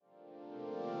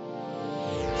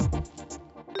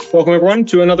Welcome everyone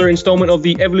to another installment of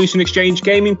the Evolution Exchange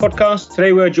Gaming Podcast.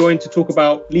 Today we're joined to talk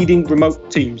about leading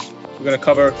remote teams. We're going to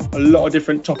cover a lot of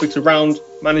different topics around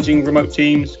managing remote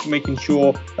teams, making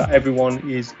sure that everyone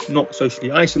is not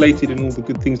socially isolated and all the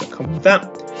good things that come with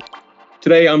that.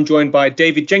 Today I'm joined by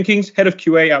David Jenkins, Head of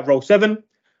QA at Roll7,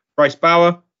 Bryce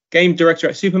Bauer, Game Director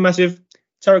at Supermassive,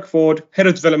 Tarak Ford, Head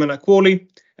of Development at Kwalee,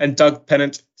 and Doug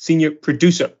Pennant, Senior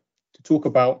Producer, to talk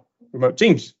about remote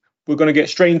teams. We're going to get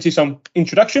straight into some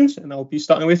introductions, and I'll be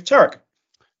starting with Tarak.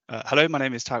 Hello, my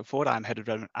name is Tarak Ford. I'm Head of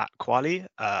Development at Kwalee.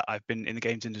 I've been in the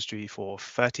games industry for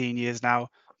 13 years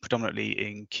now, predominantly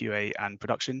in QA and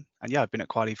production. And yeah, I've been at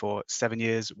Kwalee for 7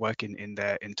 years, working in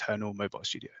their internal mobile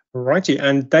studio. Righty,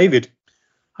 and David.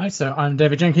 Hi, so I'm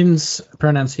David Jenkins,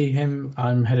 pronouns he, him.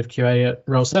 I'm Head of QA at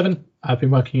Roll7. I've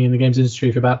been working in the games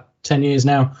industry for about 10 years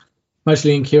now,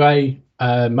 mostly in QA,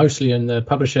 mostly in the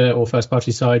publisher or first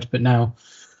party side, but now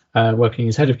working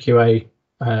as Head of QA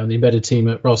on the embedded team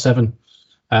at Roll7.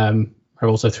 I've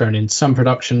also thrown in some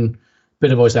production,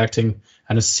 bit of voice acting,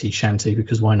 and a sea shanty,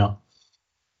 because why not?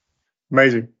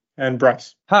 Amazing. And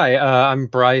Bryce. Hi, I'm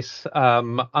Bryce.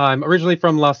 I'm originally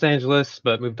from Los Angeles,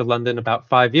 but moved to London about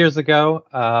 5 years ago.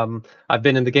 I've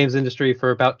been in the games industry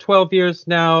for about 12 years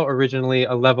now, originally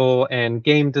a level and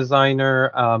game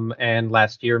designer, and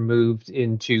last year moved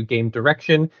into game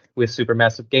direction with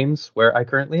Supermassive Games, where I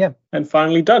currently am. And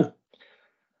finally, Doug.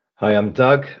 Hi, I'm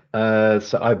Doug.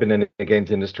 So I've been in the games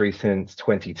industry since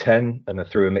 2010, and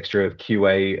through a mixture of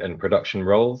QA and production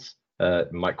roles,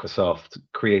 Microsoft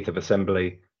Creative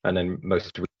Assembly, and then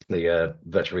most recently a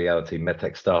virtual reality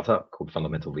medtech startup called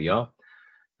Fundamental VR.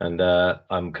 And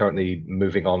I'm currently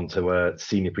moving on to a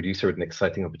senior producer with an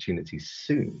exciting opportunity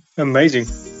soon. Amazing.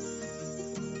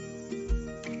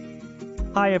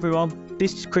 Hi everyone,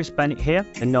 this is Chris Bennett here,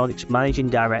 the Nordics Managing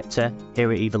Director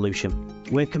here at Evolution.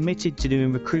 We're committed to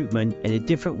doing recruitment in a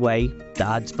different way that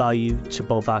adds value to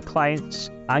both our clients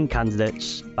and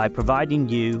candidates by providing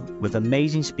you with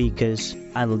amazing speakers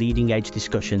and leading edge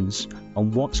discussions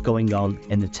on what's going on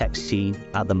in the tech scene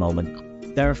at the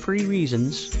moment. There are 3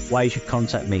 reasons why you should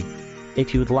contact me.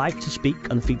 If you would like to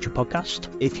speak on a future podcast,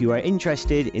 if you are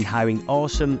interested in hiring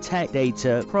awesome tech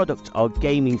data, product or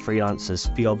gaming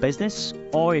freelancers for your business,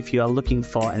 or if you are looking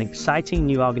for an exciting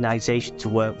new organization to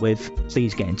work with,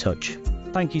 please get in touch.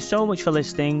 Thank you so much for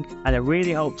listening, and I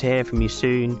really hope to hear from you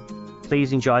soon.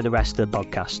 Please enjoy the rest of the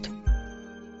podcast.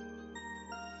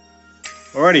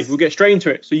 Alrighty, we'll get straight into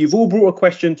it. So you've all brought a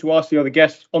question to ask the other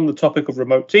guests on the topic of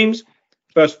remote teams.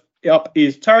 First up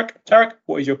is Tarak. Tarak,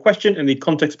 what is your question and the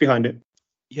context behind it?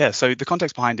 Yeah, so the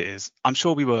context behind it is, I'm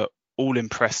sure we were all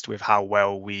impressed with how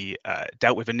well we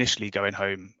dealt with initially going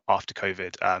home after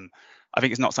COVID. I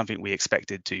think it's not something we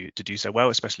expected to do so well,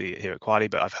 especially here at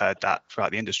Kwalee, but I've heard that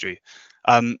throughout the industry.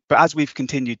 But as we've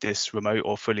continued this remote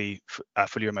or fully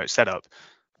remote setup,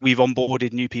 we've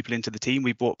onboarded new people into the team.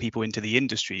 We brought people into the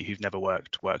industry who've never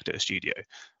worked at a studio.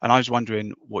 And I was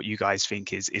wondering what you guys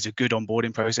think is a good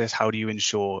onboarding process. How do you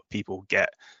ensure people get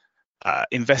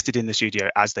invested in the studio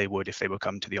as they would if they were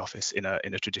come to the office in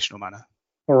a traditional manner?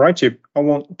 All right, I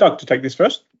want Doug to take this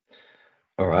first.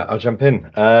 All right, I'll jump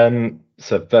in.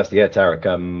 So first, yeah, Tarak,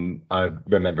 I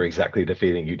remember exactly the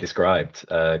feeling you described,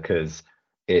 because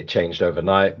it changed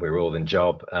overnight. We were all in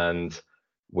job and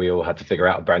we all had to figure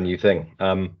out a brand new thing.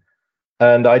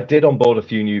 And I did onboard a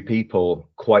few new people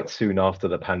quite soon after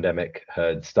the pandemic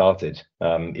had started,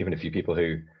 even a few people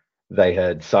who they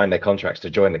had signed their contracts to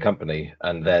join the company,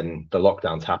 and then the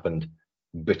lockdowns happened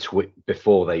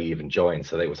before they even joined,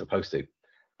 so they were supposed to.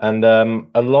 And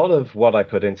a lot of what I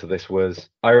put into this was,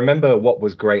 I remember what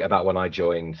was great about when I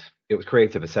joined. It was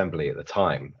Creative Assembly at the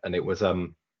time, and it was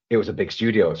a big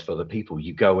studio. It's for the people.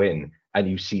 You go in and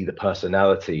you see the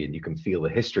personality, and you can feel the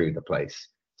history of the place.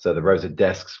 So the rows of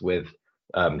desks with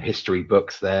history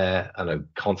books there, and a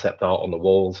concept art on the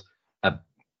walls,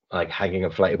 like hanging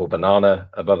an inflatable banana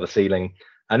above the ceiling,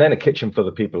 and then a kitchen for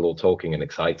the people all talking and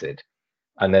excited,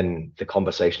 and then the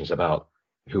conversations about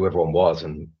who everyone was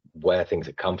and where things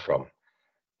had come from.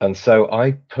 And so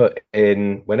I put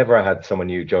in, whenever I had someone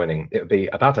new joining, it would be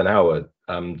about an hour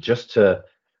just to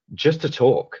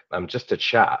talk, just to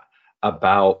chat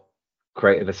about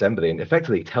Creative Assembly and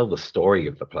effectively tell the story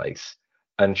of the place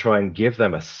and try and give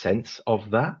them a sense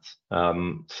of that.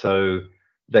 So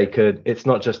they could, it's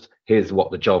not just here's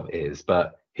what the job is,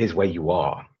 but here's where you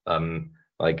are. And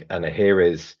here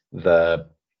is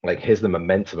here's the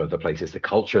momentum of the places, the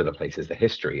culture of the places, the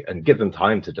history, and give them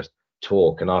time to just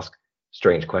talk and ask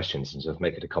strange questions and just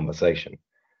make it a conversation.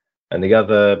 And the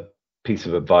other piece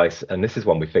of advice, and this is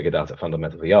one we figured out at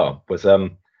Fundamental VR, was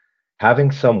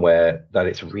having somewhere that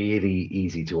it's really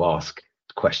easy to ask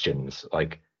questions,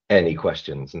 like any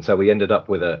questions. And so we ended up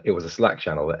with it was a Slack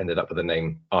channel that ended up with the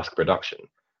name Ask Production,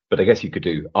 but I guess you could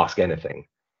do Ask Anything.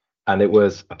 And it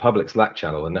was a public Slack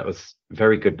channel, and that was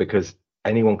very good because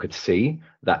anyone could see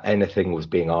that anything was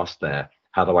being asked there.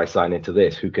 How do I sign into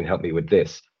this? Who can help me with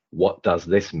this? What does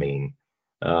this mean?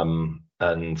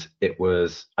 And it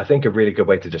was, I think, a really good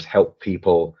way to just help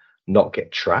people not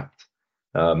get trapped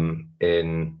not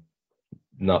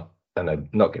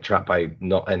get trapped by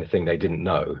not anything they didn't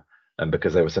know. And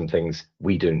because there were some things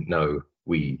we didn't know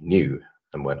we knew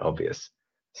and weren't obvious.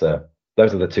 So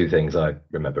those are the two things I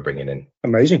remember bringing in.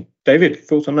 Amazing. David,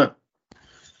 thoughts on that?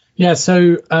 Yeah,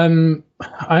 so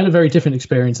I had a very different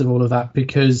experience of all of that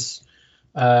because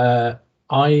I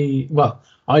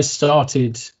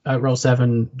started at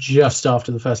Roll7 just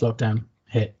after the first lockdown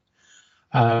hit.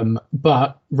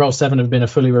 But Roll7 have been a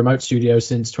fully remote studio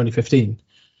since 2015.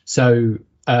 So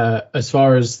as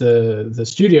far as the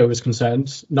studio was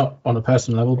concerned, not on a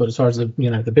personal level, but as far as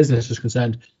the business was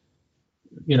concerned,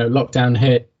 lockdown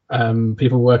hit,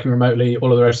 people working remotely,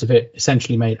 all of the rest of it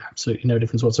essentially made absolutely no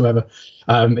difference whatsoever.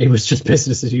 It was just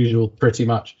business as usual, pretty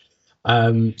much.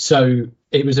 So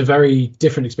it was a very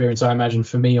different experience, I imagine,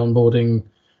 for me onboarding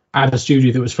at a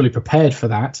studio that was fully prepared for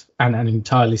that and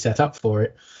entirely set up for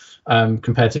it,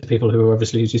 compared to people who were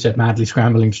obviously, as you said, madly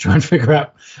scrambling to try and figure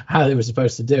out how they were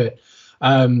supposed to do it.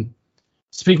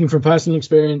 Speaking from personal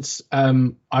experience,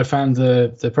 I found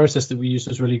the process that we used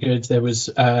was really good. There was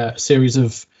a series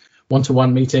of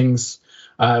one-to-one meetings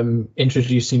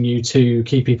introducing you to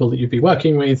key people that you'd be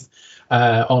working with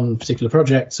on particular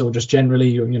projects, or just generally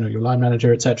your line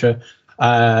manager, etc.,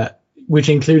 which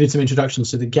included some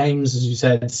introductions to the games. As you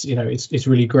said, it's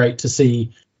really great to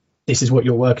see this is what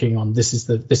you're working on, this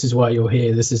is why you're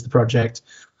here, this is the project,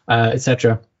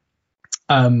 etc.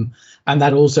 And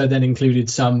that also then included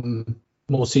some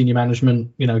more senior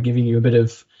management, giving you a bit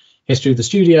of history of the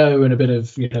studio and a bit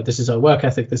of, this is our work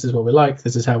ethic, this is what we like,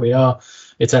 this is how we are,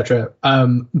 etc.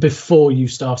 Before you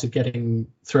started getting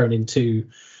thrown into,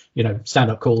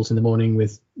 stand-up calls in the morning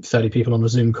with 30 people on a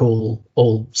Zoom call,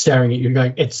 all staring at you and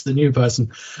going, it's the new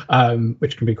person,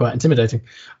 which can be quite intimidating.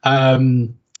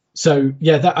 So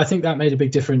yeah, I think that made a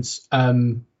big difference.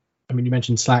 You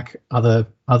mentioned Slack, other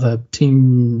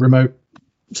team remote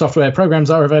software programs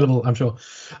are available, I'm sure,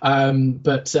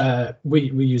 but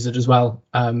we use it as well,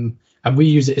 and we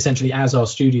use it essentially as our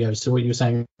studio. So what you were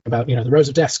saying about the rows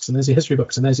of desks, and there's your history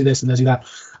books, and there's your this and there's your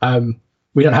that,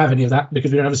 we don't have any of that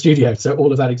because we don't have a studio, so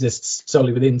all of that exists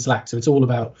solely within Slack. So it's all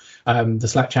about the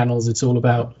Slack channels, it's all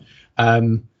about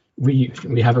we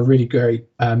have a really great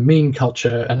meme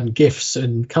culture and GIFs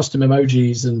and custom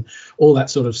emojis and all that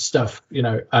sort of stuff.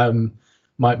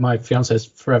 My fiance is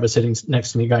forever sitting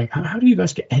next to me going, how do you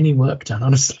guys get any work done,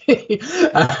 honestly?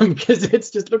 Because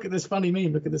it's just, look at this funny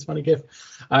meme, look at this funny GIF.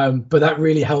 But that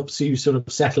really helps you sort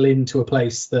of settle into a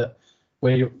place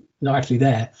where you're not actually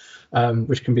there,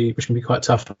 which can be quite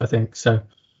tough, I think. So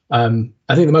I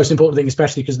think the most important thing,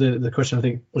 especially because the question I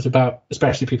think was about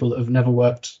especially people that have never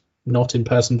worked not in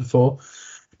person before,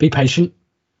 be patient.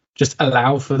 Just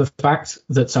allow for the fact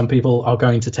that some people are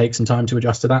going to take some time to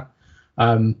adjust to that.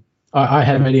 I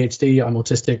have ADHD, I'm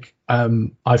autistic.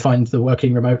 I find the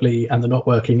working remotely and the not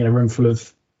working in a room full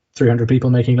of 300 people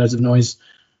making loads of noise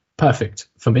perfect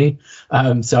for me.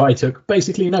 So I took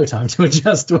basically no time to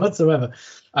adjust whatsoever.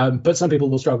 But some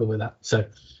people will struggle with that. So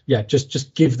yeah,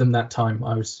 just give them that time.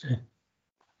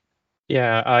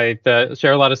 Yeah, I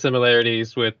share a lot of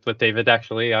similarities with David.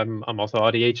 Actually, I'm also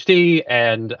ADHD,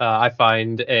 and I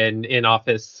find an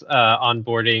in-office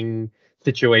onboarding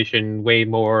situation way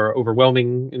more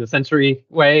overwhelming in a sensory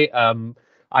way.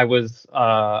 I was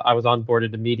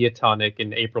onboarded to Mediatonic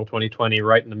in April 2020,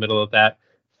 right in the middle of that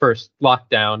first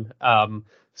lockdown.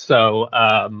 So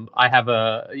I have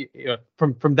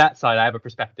from that side, I have a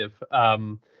perspective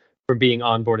from being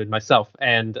onboarded myself,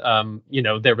 and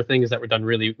there were things that were done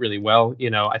really, really well.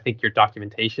 I think your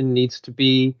documentation needs to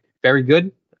be very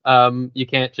good. You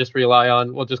can't just rely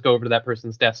on, well, just go over to that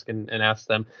person's desk and ask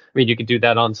them. I mean, you could do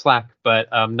that on Slack, but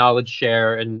knowledge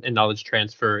share and knowledge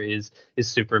transfer is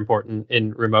super important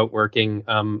in remote working.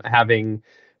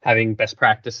 Having best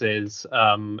practices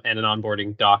and an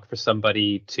onboarding doc for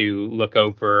somebody to look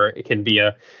over, it can be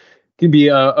a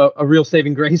real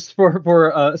saving grace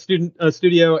for a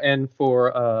studio and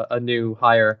for a new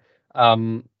hire.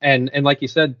 And like you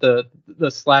said,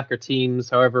 the Slack or Teams,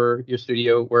 however your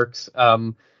studio works,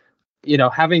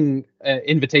 having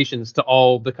invitations to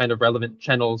all the kind of relevant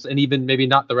channels, and even maybe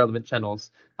not the relevant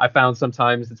channels. I found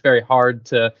sometimes it's very hard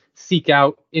to seek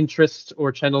out interests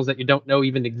or channels that you don't know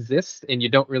even exist, and you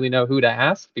don't really know who to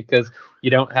ask because you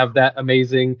don't have that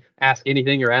amazing Ask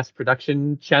Anything or Ask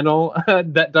Production channel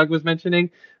that Doug was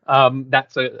mentioning.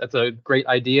 That's a great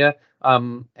idea.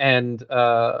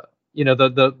 The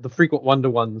frequent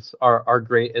one-to-ones are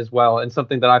great as well. And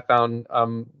something that I found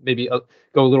maybe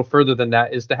go a little further than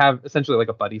that is to have essentially like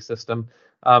a buddy system.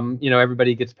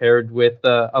 Everybody gets paired with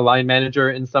a line manager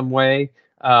in some way.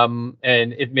 And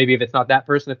if it's not that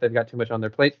person, if they've got too much on their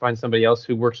plate, find somebody else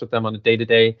who works with them on a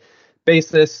day-to-day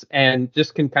basis and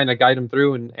just can kind of guide them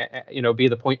through and be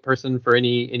the point person for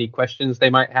any questions they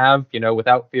might have,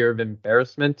 without fear of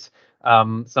embarrassment.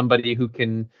 Somebody who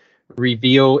can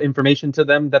reveal information to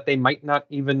them that they might not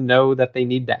even know that they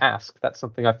need to ask. That's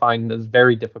something I find is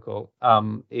very difficult.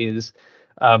 You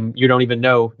don't even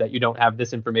know that you don't have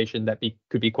this information that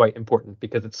could be quite important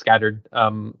because it's scattered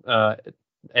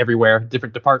everywhere,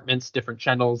 different departments, different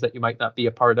channels that you might not be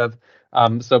a part of.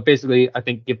 So basically, I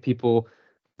think give people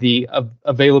the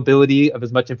availability of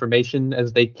as much information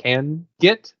as they can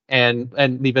get and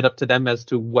leave it up to them as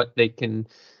to what they can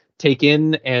take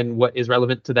in and what is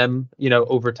relevant to them,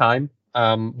 over time.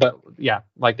 But yeah,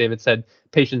 like David said,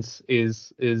 patience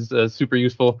is a super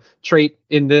useful trait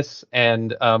in this,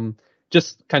 and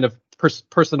just kind of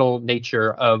personal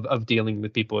nature of dealing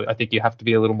with people. I think you have to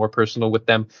be a little more personal with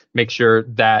them. Make sure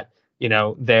that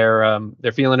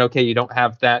they're feeling okay. You don't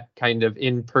have that kind of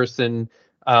in-person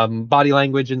body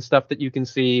language and stuff that you can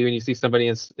see when you see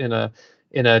somebody in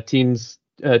a Teams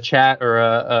chat or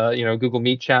a Google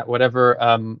Meet chat, whatever.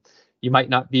 You might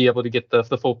not be able to get the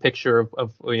full picture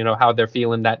of how they're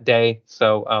feeling that day.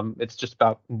 So it's just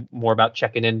more about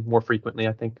checking in more frequently,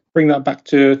 I think. Bring that back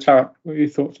to Tarak. What are your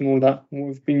thoughts on all that? What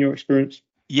has been your experience?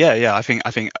 Yeah. I think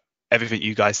everything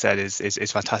you guys said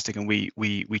is fantastic, and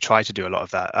we try to do a lot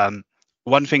of that.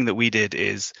 One thing that we did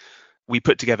is we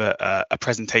put together a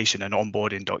presentation, an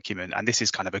onboarding document, and this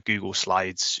is kind of a Google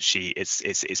Slides sheet.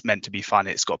 It's meant to be fun.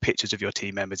 It's got pictures of your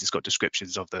team members. It's got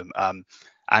descriptions of them.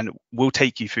 And we'll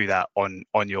take you through that on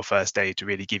your first day to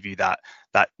really give you that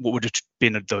what would have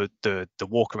been the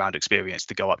walk around experience,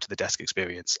 to go up to the desk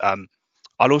experience.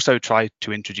 I'll also try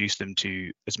to introduce them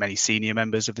to as many senior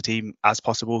members of the team as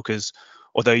possible, because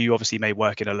although you obviously may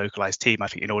work in a localized team, I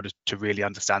think in order to really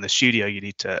understand the studio, you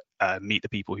need to meet the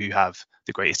people who have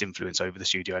the greatest influence over the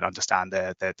studio and understand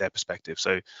their perspective.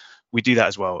 So we do that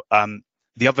as well.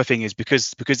 The other thing is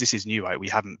because this is new, right? We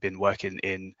haven't been working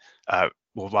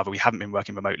we haven't been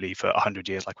working remotely for 100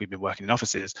 years like we've been working in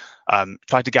offices.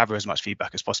 Try to gather as much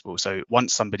feedback as possible. So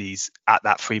once somebody's at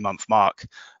that 3-month mark,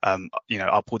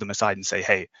 I'll pull them aside and say,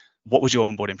 hey, what was your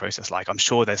onboarding process like? I'm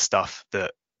sure there's stuff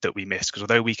that we missed, because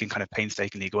although we can kind of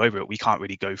painstakingly go over it, we can't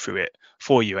really go through it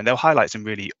for you. And they'll highlight some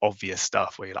really obvious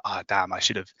stuff where you're like, damn, I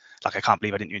should have, I can't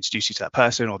believe I didn't introduce you to that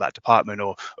person or that department,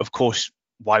 or of course,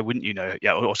 why wouldn't you know?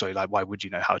 Yeah, also why would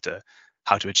you know how to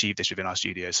achieve this within our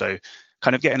studio? So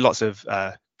kind of getting lots of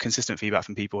consistent feedback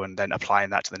from people and then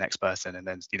applying that to the next person, and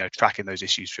then tracking those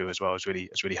issues through as well has really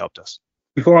helped us.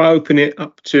 Before I open it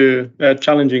up to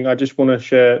challenging, I just want to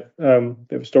share a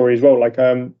bit of a story as well.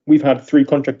 We've had 3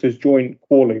 contractors join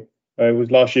Kwalee. It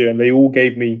was last year, and they all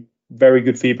gave me very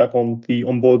good feedback on the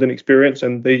onboarding experience,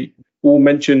 and they all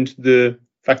mentioned the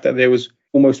fact that there was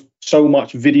almost so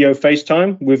much video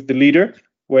FaceTime with the leader,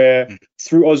 where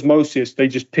through osmosis they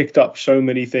just picked up so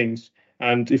many things.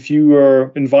 And if you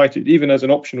were invited, even as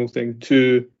an optional thing,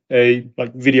 to a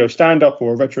video stand-up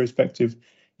or a retrospective,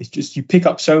 it's just you pick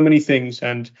up so many things.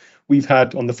 And we've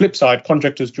had, on the flip side,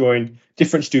 contractors join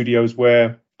different studios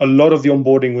where a lot of the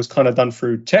onboarding was kind of done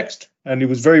through text, and it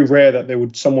was very rare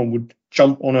that someone would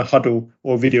jump on a huddle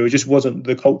or video. It just wasn't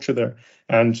the culture there,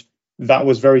 and that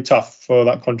was very tough for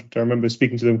that contractor. I remember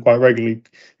speaking to them quite regularly,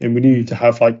 and we needed to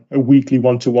have a weekly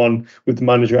one-to-one with the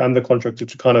manager and the contractor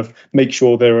to kind of make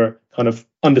sure they were kind of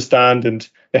understand and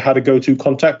they had a go-to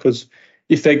contact, because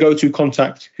if their go-to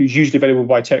contact, who's usually available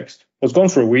by text, was gone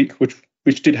for a week,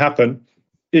 which did happen,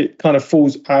 it kind of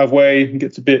falls out of way and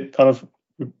gets a bit kind of,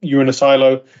 you're in a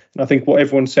silo. And I think what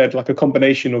everyone said, a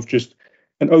combination of just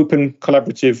an open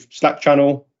collaborative Slack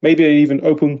channel, maybe even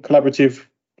open collaborative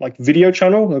video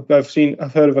channel. I've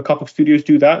heard of a couple of studios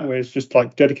do that, where it's just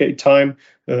dedicated time.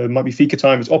 Might be fika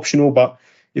time, it's optional, but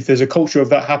if there's a culture of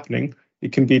that happening,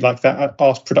 it can be like that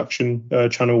Ask Production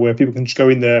channel where people can just go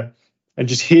in there and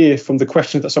just hear from the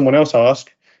questions that someone else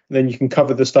asked. And then you can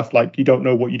cover the stuff you don't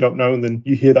know what you don't know, and then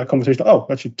you hear that conversation. Oh,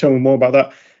 actually, tell me more about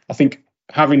that. I think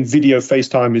having video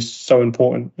FaceTime is so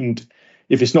important, and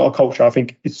if it's not a culture, I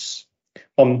think it's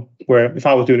on where if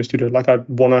I was doing a studio, like I'd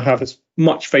want to have as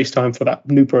much face time for that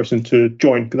new person to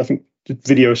join, because I think the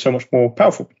video is so much more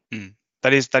powerful.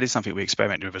 That is something we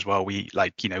experimented with as well. We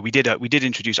we did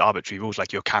introduce arbitrary rules,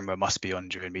 like your camera must be on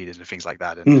during meetings and things like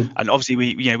that. And obviously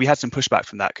we had some pushback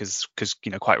from that because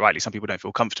quite rightly some people don't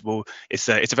feel comfortable. It's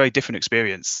a very different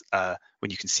experience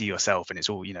when you can see yourself and it's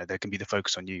all, there can be the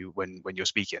focus on you when you're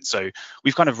speaking. So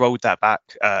we've kind of rolled that back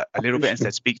a little bit and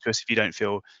said, speak to us if you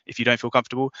don't feel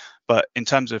comfortable. But in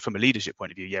terms of from a leadership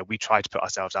point of view, yeah, we try to put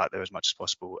ourselves out there as much as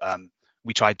possible.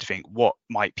 We tried to think, what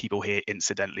might people hear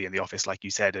incidentally in the office, like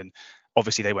you said, and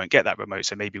obviously they won't get that remote,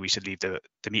 so maybe we should leave the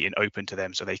meeting open to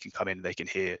them so they can come in and they can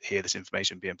hear this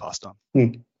information being passed on.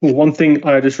 Well, one thing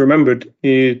I just remembered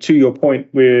is, to your point,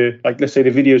 where like let's say the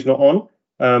video's not on,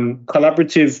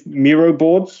 collaborative Miro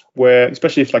boards, where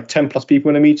especially if like 10 plus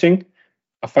people in a meeting,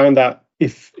 I found that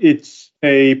if it's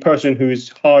a person who's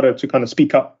harder to kind of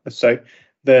speak up, let's say,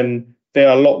 then they're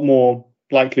a lot more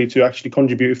likely to actually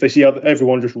contribute if they see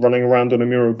everyone just running around on a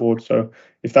Miro board. So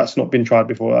if that's not been tried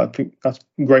before, I think that's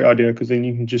a great idea, because then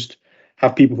you can just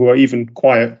have people who are even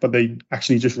quiet, but they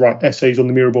actually just write essays on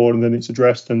the Miro board and then it's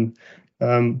addressed. And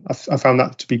I found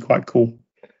that to be quite cool.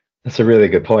 That's a really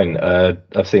good point. I've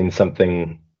seen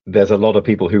something, there's a lot of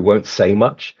people who won't say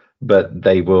much, but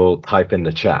they will type in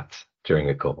the chat during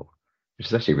a call, which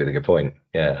is actually a really good point.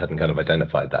 Yeah, I hadn't kind of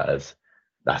identified that as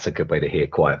that's a good way to hear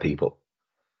quiet people.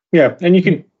 Yeah, and you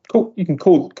can call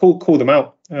them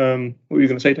out. What were you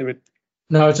going to say, David?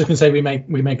 No, I was just going to say we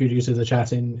make good use of the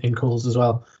chat in calls as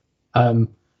well.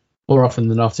 More often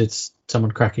than not, it's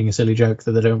someone cracking a silly joke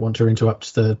that they don't want to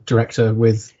interrupt the director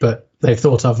with, but they've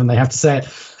thought of and they have to say it.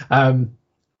 And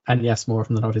yes, more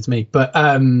often than not, it's me. But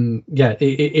yeah,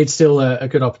 it's still a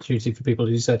good opportunity for people,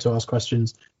 as you said, to ask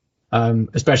questions,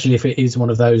 especially if it is one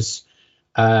of those.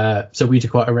 So we do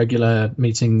quite a regular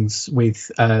meetings with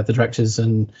the directors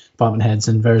and department heads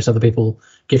and various other people,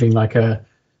 giving like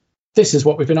this is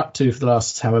what we've been up to for the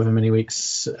last however many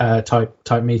weeks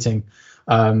type meeting.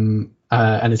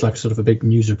 And it's like sort of a big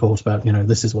news report about,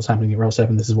 this is what's happening at Roll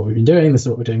 7, this is what we've been doing, this is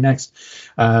what we're doing next.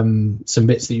 Some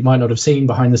bits that you might not have seen,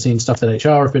 behind the scenes stuff that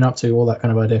HR have been up to, all that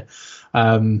kind of idea.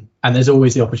 And there's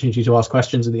always the opportunity to ask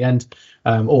questions at the end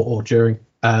or during.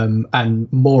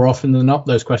 And more often than not,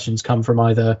 those questions come from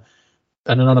either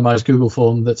an anonymized Google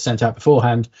form that's sent out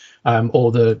beforehand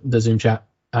or the Zoom chat.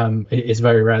 It's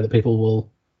very rare that people will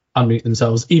unmute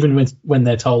themselves, even when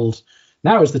they're told,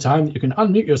 now is the time that you can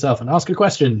unmute yourself and ask a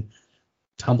question.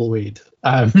 Tumbleweed,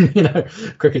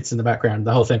 crickets in the background,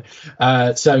 the whole thing.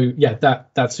 So yeah,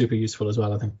 that's super useful as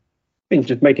well, I think. I think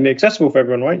just making it accessible for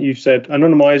everyone, right? You said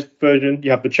anonymized version,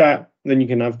 you have the chat, and then you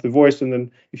can have the voice, and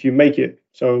then if you make it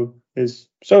so there's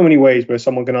so many ways where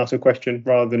someone can ask a question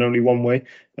rather than only one way,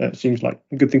 it seems like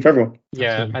a good thing for everyone.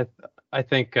 Yeah, I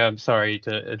think, sorry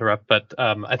to interrupt, but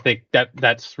I think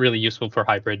that's really useful for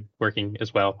hybrid working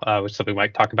as well, which is something we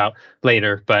might talk about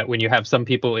later. But when you have some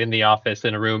people in the office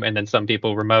in a room and then some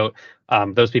people remote,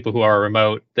 those people who are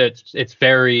remote, it's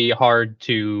very hard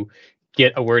to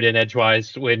get a word in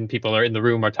edgewise when people are in the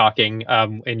room or talking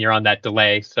and you're on that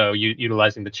delay. So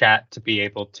utilizing the chat to be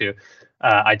able to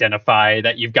identify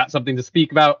that you've got something to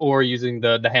speak about, or using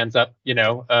the hands up,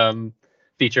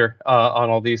 feature on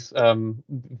all these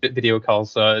video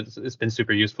calls. It's been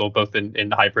super useful both in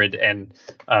hybrid and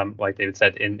like David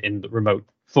said, in the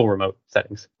full remote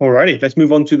settings. Alrighty, let's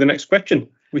move on to the next question,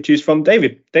 which is from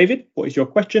David. David, what is your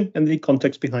question and the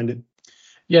context behind it?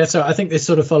 Yeah, so I think this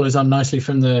sort of follows on nicely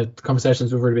from the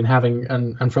conversations we've already been having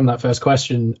and from that first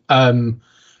question.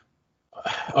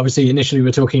 Obviously, initially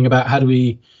we're talking about how do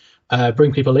we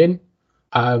bring people in.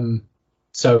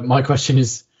 So my question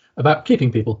is about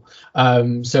keeping people.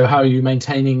 So how are you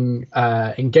maintaining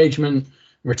engagement,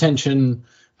 retention,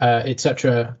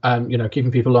 etc.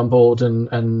 Keeping people on board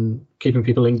and keeping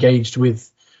people engaged with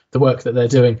the work that they're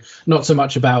doing. Not so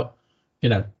much about,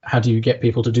 how do you get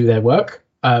people to do their work?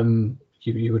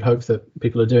 You would hope that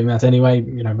people are doing that anyway.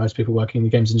 Most people working in the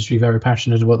games industry are very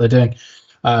passionate about what they're doing.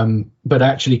 But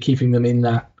actually keeping them in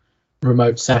that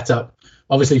remote setup.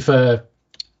 Obviously for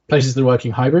places that are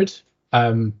working hybrid,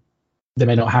 they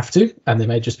may not have to, and they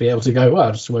may just be able to go, well,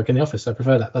 I'll just work in the office. I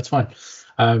prefer that. That's fine.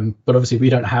 But obviously we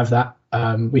don't have that.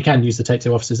 We can use the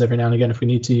Take-Two offices every now and again if we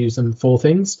need to use them for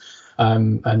things.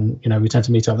 And, we tend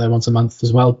to meet up there once a month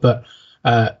as well. But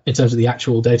in terms of the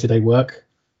actual day-to-day work,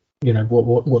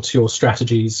 what's your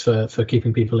strategies for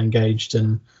keeping people engaged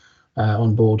and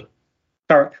on board?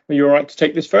 Tarak, are you all right to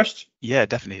take this first? Yeah,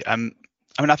 definitely.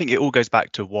 I think it all goes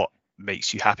back to what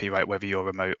makes you happy, right? Whether you're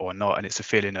remote or not, and it's a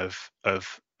feeling of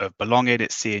belonging.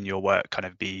 It's seeing your work kind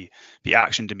of be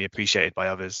actioned and be appreciated by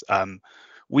others.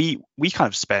 we kind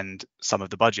of spend some of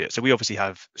the budget. So we obviously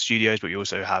have studios, but we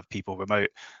also have people remote.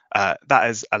 That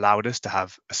has allowed us to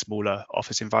have a smaller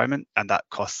office environment, and that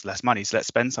costs less money. So let's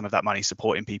spend some of that money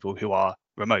supporting people who are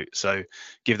remote. So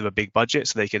give them a big budget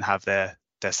so they can have their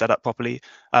setup properly.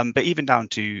 But even down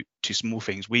to small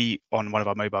things, we, on one of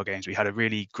our mobile games, we had a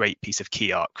really great piece of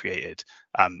key art created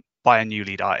by a new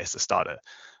lead artist, a starter.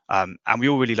 And we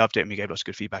all really loved it, and we gave lots of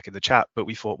good feedback in the chat. But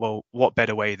we thought, well, what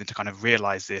better way than to kind of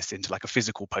realize this into like a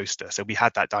physical poster? So we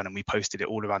had that done, and we posted it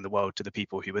all around the world to the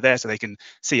people who were there, so they can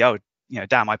see, oh,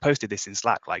 damn, I posted this in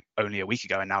Slack like only a week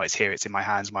ago, and now it's here, it's in my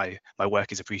hands, my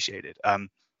work is appreciated.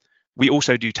 We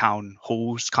also do town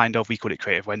halls, kind of. We call it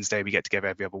Creative Wednesday. We get together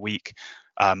every other week.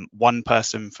 One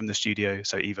person from the studio,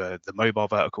 so either the mobile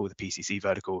vertical, the PCC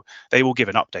vertical, they will give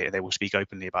an update, and they will speak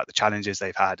openly about the challenges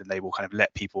they've had, and they will kind of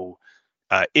let people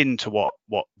into what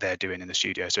they're doing in the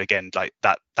studio. So again, like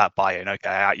that buy-in. Okay,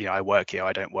 I work here.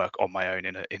 I don't work on my own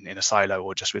in a silo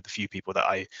or just with the few people that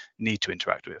I need to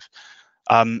interact with.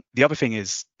 The other thing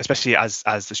is, especially as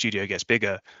the studio gets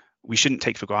bigger, we shouldn't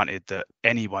take for granted that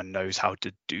anyone knows how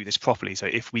to do this properly. So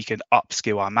if we can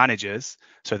upskill our managers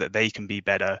so that they can be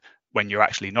better when you're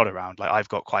actually not around, like I've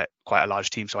got quite a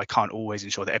large team, so I can't always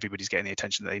ensure that everybody's getting the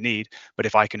attention that they need. But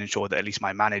if I can ensure that at least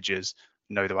my managers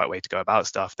know the right way to go about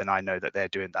stuff, then I know that they're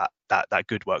doing that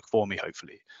good work for me,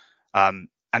 hopefully. And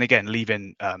again,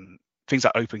 leaving things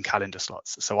like open calendar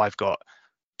slots. So I've got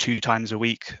 2 times a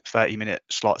week, 30-minute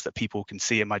slots that people can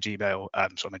see in my Gmail,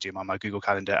 my Google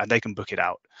Calendar, and they can book it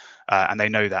out, and they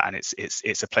know that, and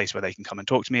it's a place where they can come and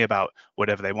talk to me about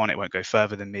whatever they want. It won't go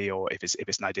further than me, or if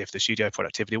it's an idea for the studio,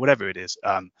 productivity, whatever it is.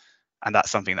 And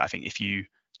that's something that I think if you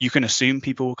can assume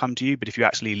people will come to you, but if you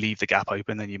actually leave the gap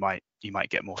open, then you might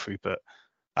get more throughput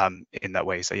in that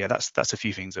way. So yeah, that's a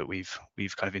few things that we've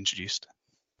kind of introduced.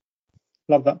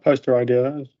 Love that poster idea.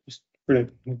 That was just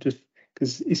brilliant. Just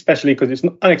especially because it's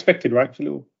not unexpected, right? It's a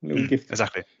little gift.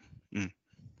 Exactly.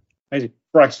 Amazing.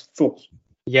 Bryce, thoughts?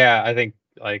 Yeah, I think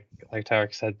like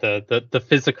Tarak said, the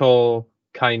physical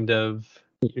kind of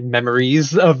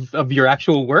memories of your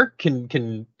actual work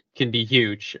can be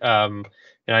huge.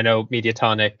 And I know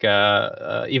Mediatonic,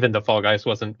 even the Fall Guys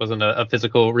wasn't a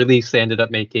physical release. They ended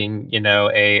up making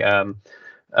a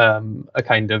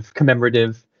kind of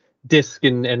commemorative disc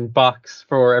and box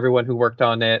for everyone who worked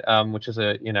on it, which is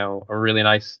a really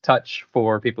nice touch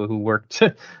for people who worked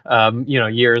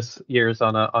years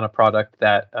on a product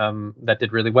that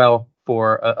did really well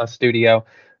for a studio.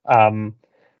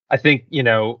 I think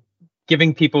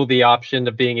giving people the option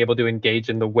of being able to engage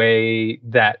in the way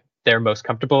that they're most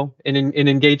comfortable in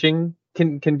engaging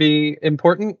can be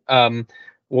important.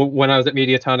 When I was at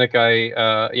Mediatonic,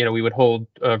 we would hold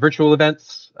virtual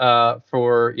events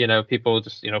for people,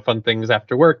 just fun things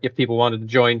after work. If people wanted to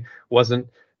join, wasn't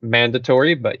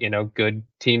mandatory, but good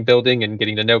team building and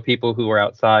getting to know people who are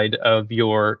outside of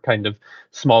your kind of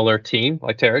smaller team.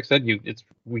 Like Tarak said,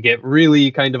 we get really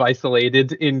kind of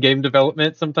isolated in game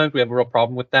development. Sometimes we have a real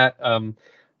problem with that.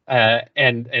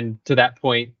 And to that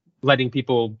point, letting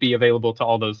people be available to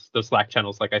all those Slack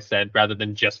channels, like I said, rather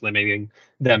than just limiting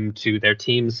them to their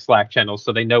team's Slack channels,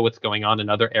 so they know what's going on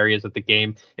in other areas of the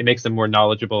game. It makes them more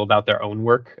knowledgeable about their own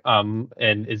work,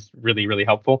 and is really, really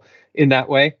helpful in that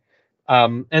way.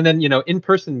 And then,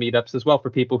 in-person meetups as well for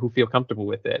people who feel comfortable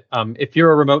with it. If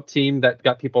you're a remote team that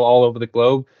got people all over the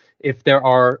globe, if there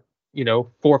are, 4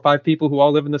 or 5 people who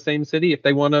all live in the same city, if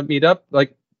they want to meet up,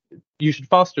 like, you should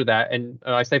foster that. And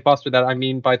I say foster that, I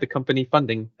mean by the company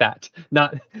funding that,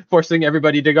 not forcing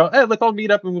everybody to go, hey, let's all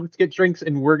meet up and let's get drinks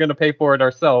and we're going to pay for it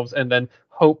ourselves, and then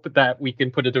hope that we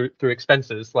can put it through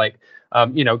expenses. Like,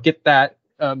 get that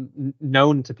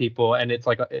known to people. And it's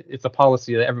like, it's a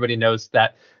policy that everybody knows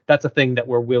that that's a thing that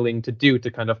we're willing to do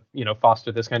to kind of,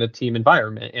 foster this kind of team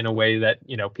environment in a way that,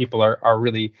 people are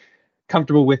really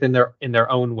comfortable with in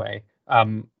their own way.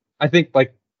 I think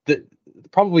like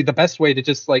probably the best way to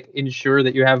just like ensure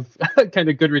that you have kind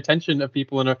of good retention of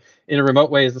people in a remote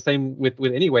way is the same with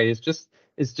any way, is just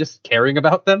caring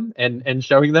about them and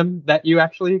showing them that you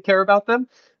actually care about them.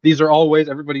 These are all ways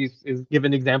everybody is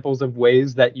given examples of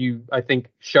ways that you, I think,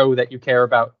 show that you care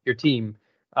about your team.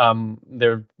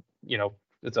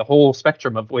 It's a whole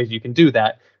spectrum of ways you can do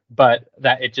that, but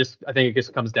I think it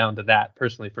just comes down to that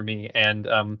personally for me. And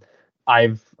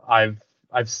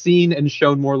I've seen and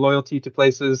shown more loyalty to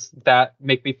places that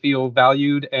make me feel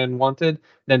valued and wanted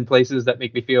than places that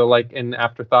make me feel like an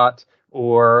afterthought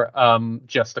or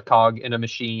just a cog in a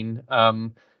machine.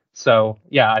 So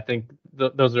yeah, I think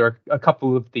those are a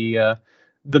couple of the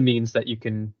means that you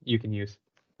can use.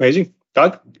 Amazing.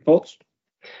 Doug, thoughts?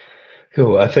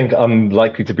 Cool. I think I'm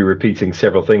likely to be repeating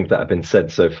several things that have been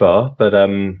said so far, but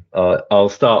I'll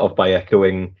start off by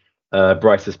echoing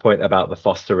Bryce's point about the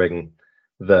fostering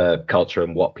the culture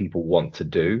and what people want to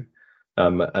do,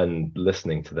 and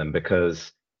listening to them,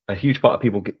 because a huge part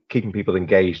of keeping people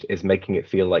engaged is making it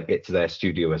feel like it's their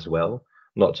studio as well,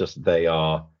 not just they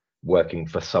are working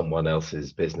for someone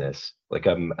else's business.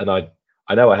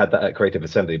 I know I had that at Creative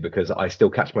Assembly because I still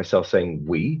catch myself saying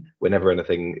we whenever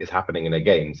anything is happening in their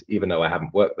games, even though I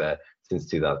haven't worked there since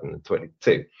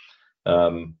 2022.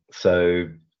 And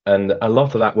a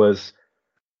lot of that was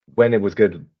when it was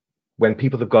good, when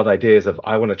people have got ideas of,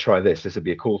 I want to try this would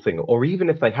be a cool thing. Or even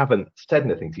if they haven't said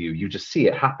anything to you, you just see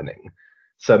it happening.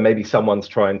 So maybe someone's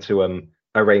trying to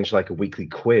arrange like a weekly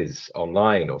quiz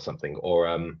online or something, or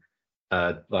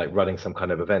like running some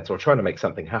kind of event or trying to make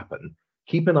something happen.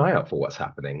 Keep an eye out for what's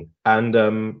happening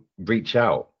and reach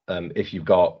out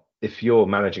if you're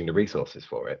managing the resources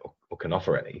for it or can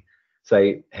offer any.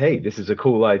 Say, hey, this is a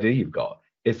cool idea you've got.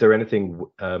 Is there anything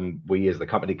we as the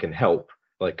company can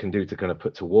do to kind of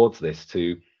put towards this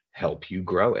to help you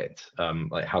grow it?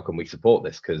 Like, how can we support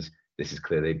this? Because this is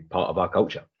clearly part of our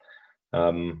culture.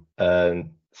 And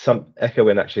some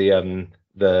echoing one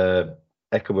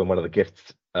of the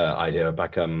gifts idea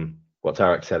back what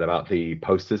Tarak said about the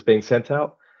posters being sent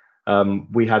out.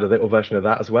 We had a little version of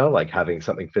that as well, like having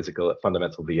something physical at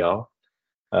Fundamental VR,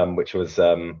 which was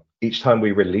each time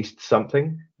we released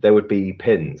something, there would be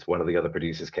pins. One of the other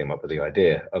producers came up with the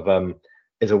idea of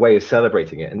is a way of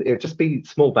celebrating it, and it would just be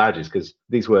small badges, because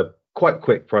these were quite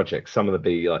quick projects. Some of them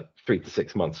be like 3 to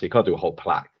 6 months, so you can't do a whole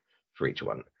plaque for each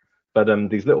one. But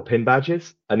these little pin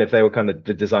badges, and if they were the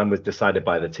design was decided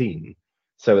by the team.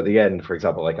 So at the end, for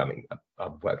example,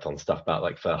 I've worked on stuff about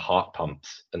like for heart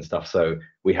pumps and stuff. So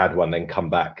we had one then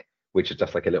come back, which is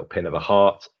just like a little pin of a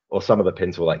heart, or some of the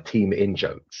pins were like team in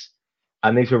jokes.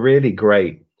 And these were really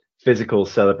great physical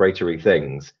celebratory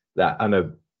things that I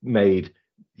know made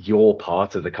your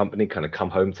part of the company kind of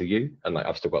come home to you. And like,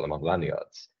 I've still got them on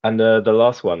lanyards. And the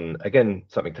last one, again,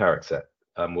 something Tarak said,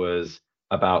 was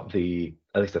about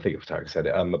at least I think if Tarak said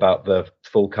it, about the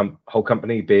whole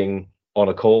company being on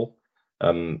a call.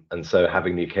 And so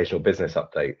having the occasional business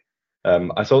update.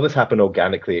 I saw this happen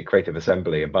organically at Creative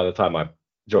Assembly, and by the time I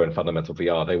joined Fundamental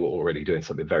VR, they were already doing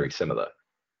something very similar.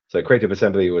 So Creative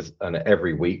Assembly was, and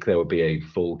every week there would be a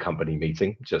full company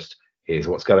meeting, just here's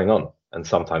what's going on. And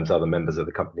sometimes other members of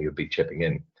the company would be chipping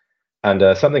in.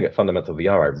 And something at Fundamental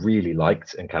VR I really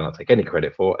liked and cannot take any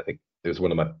credit for. I think it was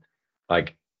one of my,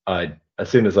 as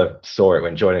soon as I saw it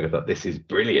when joining, I thought, this is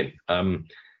brilliant.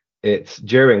 It's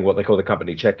during what they call the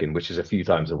company check-in, which is a few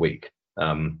times a week.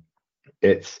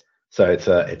 It's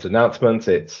announcements,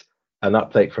 it's an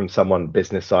update from someone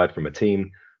business side from a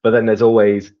team, but then there's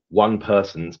always one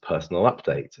person's personal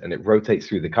update, and it rotates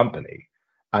through the company,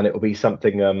 and it will be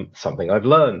something I've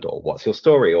learned, or what's your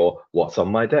story, or what's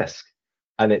on my desk.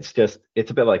 And it's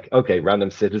a bit like, okay,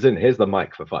 random citizen, here's the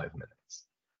mic for 5 minutes.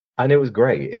 And it was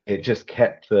great. It just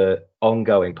kept the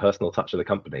ongoing personal touch of the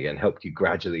company and helped you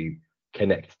gradually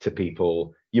connect to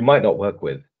people you might not work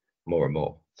with more and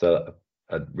more. So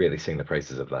I'd really sing the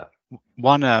praises of that.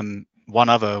 One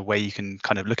other way you can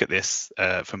kind of look at this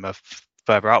from a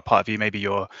further out part of view, maybe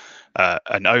you're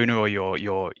an owner, or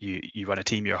you run a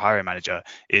team, you're a hiring manager,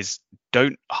 is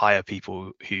don't hire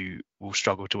people who will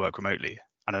struggle to work remotely.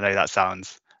 And I know that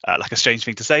sounds like a strange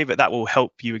thing to say, but that will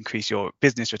help you increase your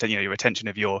business retention, your retention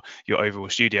of your overall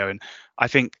studio. And I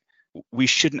think we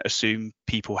shouldn't assume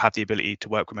people have the ability to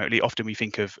work remotely. Often we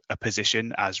think of a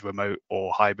position as remote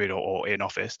or hybrid or in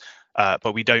office,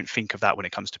 but we don't think of that when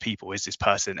it comes to people. Is this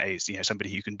person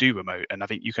somebody who can do remote? And I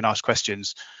think you can ask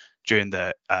questions during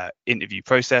the interview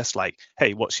process, like,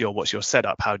 hey, what's your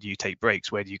setup? How do you take breaks?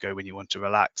 Where do you go when you want to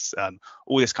relax?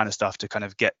 All this kind of stuff to kind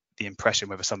of get the impression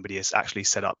whether somebody is actually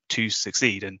set up to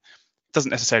succeed. And it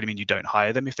doesn't necessarily mean you don't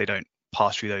hire them if they don't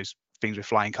pass through those things with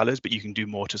flying colors, but you can do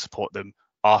more to support them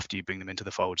after you bring them into the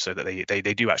fold, so that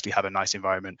they do actually have a nice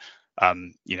environment, at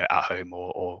home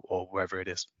or wherever it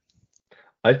is.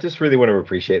 I just really want to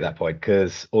appreciate that point,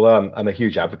 because although I'm a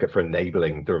huge advocate for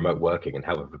enabling the remote working and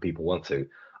however people want to,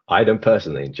 I don't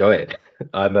personally enjoy it.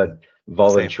 I'm a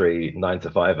voluntary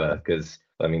 9-to-5er, because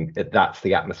that's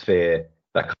the atmosphere,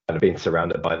 that kind of being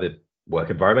surrounded by the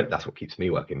work environment. That's what keeps me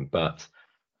working. But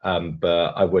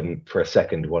I wouldn't for a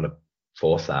second want to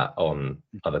force that on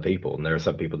other people. And there are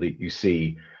some people that you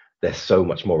see, they're so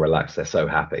much more relaxed, they're so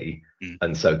happy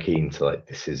and so keen to, like,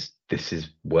 this is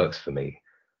works for me.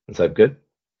 And so good.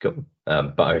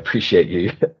 But I appreciate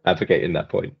you advocating that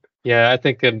point. Yeah, I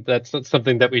think that's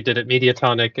something that we did at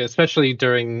Mediatonic, especially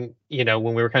during,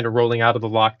 when we were kind of rolling out of the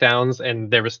lockdowns and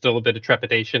there was still a bit of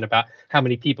trepidation about how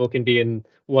many people can be in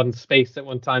one space at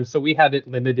one time. So we had it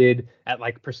limited at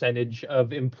like percentage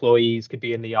of employees could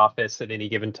be in the office at any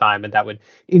given time, and that would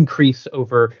increase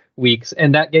over weeks.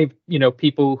 And that gave,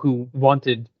 people who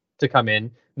wanted to come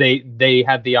in, they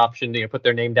had the option to put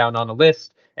their name down on a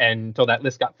list, and until that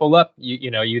list got full up,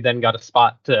 you then got a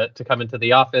spot to come into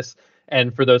the office.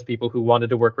 And for those people who wanted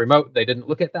to work remote, they didn't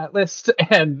look at that list,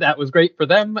 and that was great for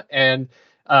them. And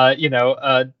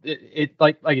it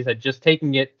like you said, just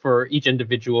taking it for each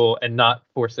individual and not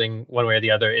forcing one way or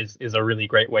the other is a really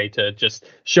great way to just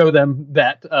show them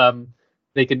that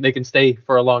they can stay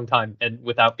for a long time and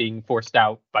without being forced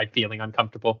out by feeling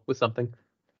uncomfortable with something.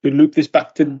 To loop this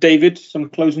back to David, some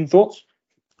closing thoughts?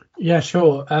 Yeah,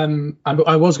 sure.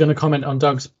 I was going to comment on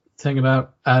Doug's thing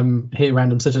about here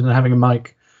random citizen having a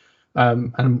mic.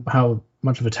 And how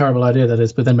much of a terrible idea that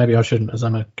is, but then maybe I shouldn't, as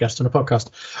I'm a guest on a podcast.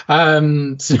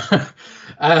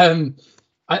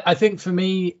 I think for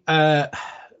me,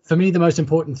 the most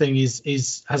important thing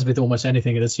is as with almost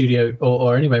anything at a studio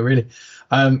or anyway, really,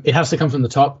 it has to come from the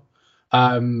top.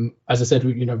 As I said,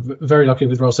 very lucky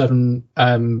with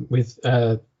Roll7, with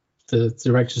the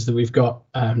directors that we've got,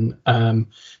 the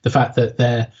fact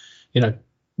that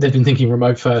they've been thinking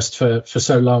remote first for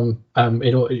so long.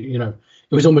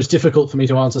 It was almost difficult for me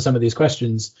to answer some of these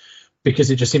questions because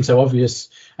it just seemed so obvious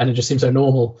and it just seemed so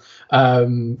normal.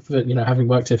 But having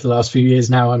worked here for the last few years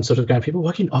now, I'm sort of going, people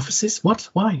work in offices? What?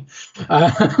 Why?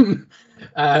 But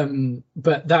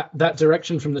that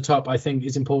direction from the top, I think,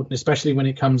 is important, especially when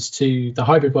it comes to the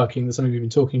hybrid working that some of you have been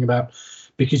talking about,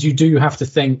 because you do have to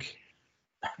think.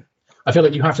 I feel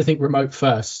like you have to think remote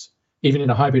first, even in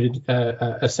a hybrid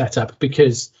setup,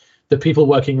 because the people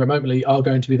working remotely are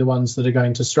going to be the ones that are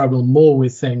going to struggle more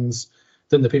with things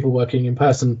than the people working in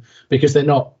person, because they're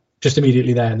not just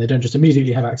immediately there and they don't just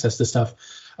immediately have access to stuff.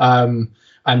 And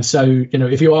so,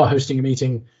 if you are hosting a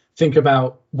meeting, think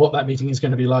about what that meeting is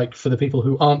going to be like for the people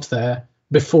who aren't there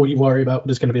before you worry about what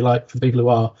it's going to be like for the people who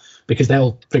are, because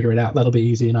they'll figure it out. That'll be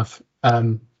easy enough.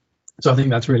 So I think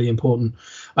that's really important.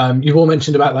 You've all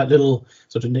mentioned about like little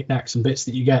sort of knickknacks and bits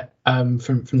that you get from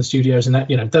the studios, and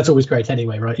that that's always great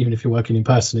anyway, right? Even if you're working in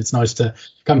person, it's nice to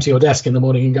come to your desk in the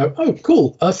morning and go, oh,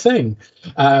 cool, a thing,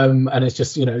 and it's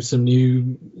just some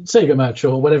new Sega merch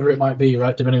or whatever it might be,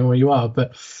 right? Depending on where you are,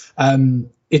 but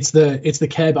it's the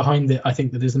care behind it, I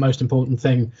think, that is the most important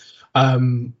thing.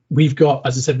 We've got,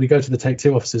 as I said, we go to the Take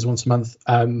Two offices once a month,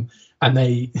 and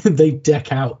they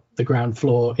deck out the ground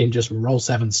floor in just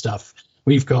Roll7 stuff.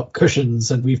 We've got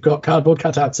cushions and we've got cardboard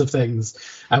cutouts of things,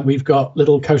 and we've got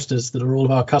little coasters that are all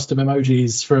of our custom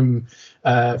emojis from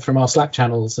our Slack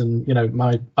channels. And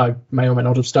I may or may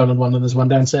not have stolen one, and there's one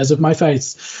downstairs of my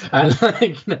face,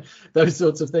 and those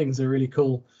sorts of things are really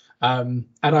cool. And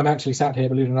I'm actually sat here,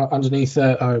 believe it or not, underneath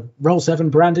a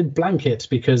Roll7 branded blanket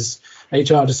because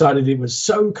HR decided it was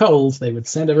so cold they would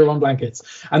send everyone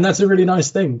blankets. And that's a really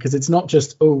nice thing, because it's not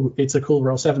just, oh, it's a cool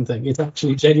Roll7 thing. It's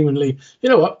actually genuinely, you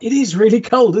know what, it is really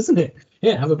cold, isn't it?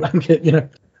 Yeah, have a blanket,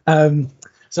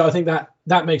 So I think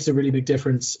that makes a really big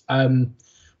difference.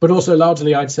 But also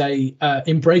largely, I'd say,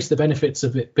 embrace the benefits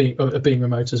of it being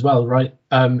remote as well, right?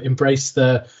 Embrace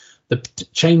the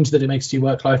change that it makes to your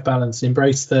work-life balance.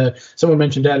 Embrace someone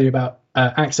mentioned earlier about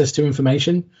access to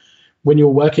information. When you're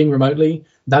working remotely,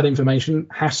 that information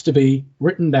has to be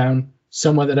written down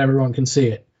somewhere that everyone can see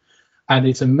it. And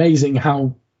it's amazing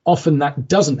how often that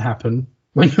doesn't happen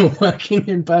when you're working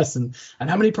in person, and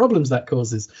how many problems that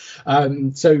causes.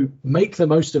 So make the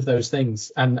most of those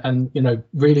things, and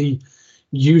really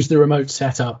use the remote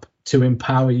setup to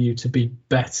empower you to be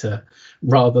better,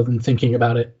 rather than thinking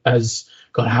about it as,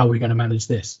 God, how are we going to manage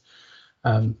this?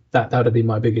 That would be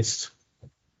my biggest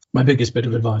bit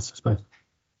of advice, I suppose.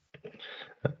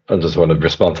 I just want to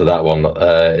respond to that one,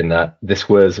 in that this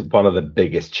was one of the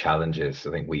biggest challenges I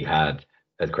think we had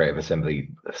at Creative Assembly,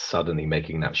 suddenly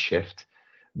making that shift,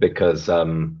 because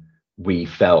we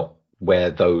felt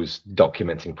where those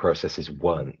documenting processes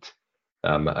weren't,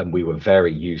 and we were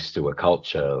very used to a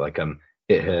culture like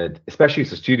it had, especially as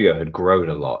the studio had grown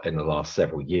a lot in the last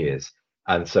several years.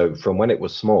 And so from when it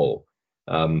was small,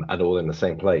 and all in the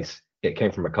same place, it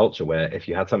came from a culture where if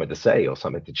you had something to say or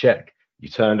something to check, you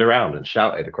turned around and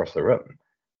shouted across the room,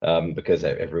 because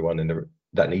everyone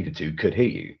that needed to could hear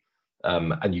you.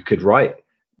 And you could write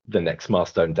the next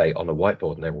milestone date on a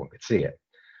whiteboard and everyone could see it.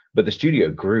 But the studio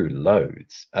grew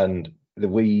loads, and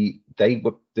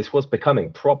this was becoming a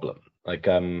problem.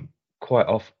 Quite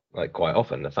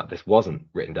often, the fact this wasn't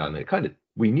written down,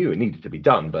 we knew it needed to be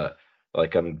done, but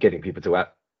getting people to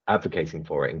advocating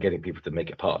for it and getting people to make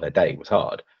it part of their day was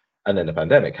hard. And then the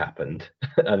pandemic happened,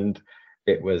 and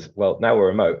it was, well, now we're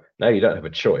remote. Now you don't have a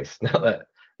choice.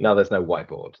 Now there's no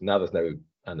whiteboard. Now there's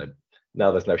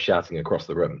no shouting across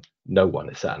the room. No one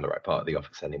is sat in the right part of the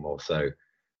office anymore. So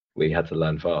we had to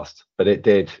learn fast. But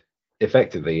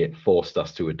it forced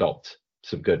us to adopt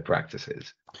some good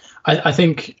practices. I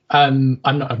think I don't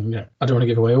want to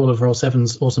give away all of Roll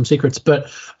 7's awesome secrets, but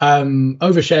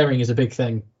oversharing is a big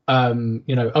thing.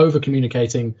 Over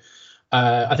communicating.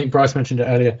 I think Bryce mentioned it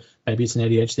earlier. Maybe it's an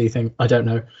ADHD thing. I don't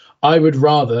know. I would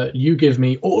rather you give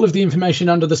me all of the information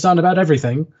under the sun about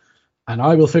everything, and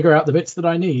I will figure out the bits that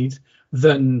I need,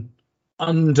 than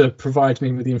provide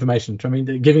me with the information. I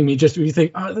mean, giving me just, you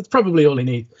think, that's probably all I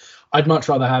need. I'd much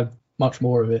rather have much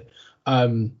more of it.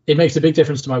 It makes a big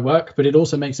difference to my work, but it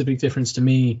also makes a big difference to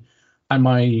me and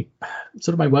my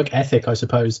work ethic, I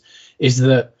suppose, is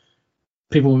that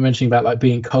people were mentioning about like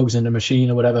being cogs in a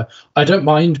machine or whatever. I don't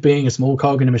mind being a small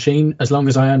cog in a machine as long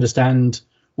as I understand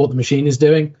what the machine is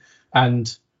doing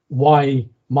and why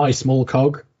my small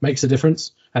cog makes a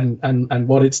difference and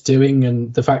what it's doing,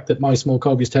 and the fact that my small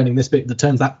cog is turning this bit that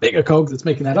turns that bigger cog that's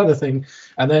making that other thing,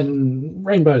 and then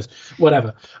rainbows,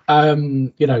 whatever.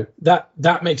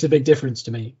 That makes a big difference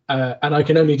to me, and I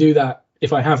can only do that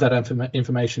if I have that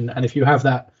information, and if you have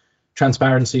that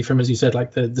transparency from, as you said,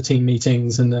 like the team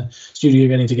meetings and the studio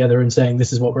getting together and saying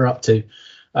this is what we're up to.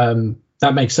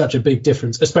 That makes such a big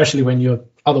difference, especially when you're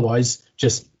otherwise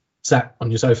just sat on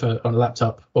your sofa on a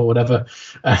laptop or whatever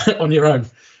on your own.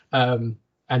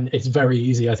 And it's very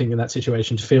easy, I think, in that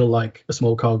situation to feel like a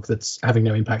small cog that's having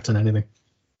no impact on anything.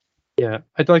 Yeah,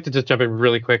 I'd like to just jump in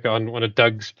really quick on one of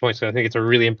Doug's points. I think it's a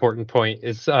really important point,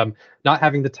 is not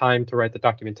having the time to write the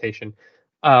documentation.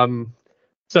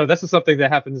 So this is something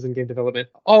that happens in game development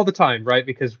all the time, right?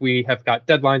 Because we have got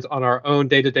deadlines on our own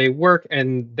day-to-day work,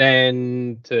 and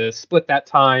then to split that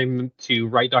time to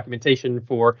write documentation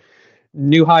for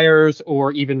new hires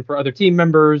or even for other team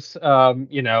members,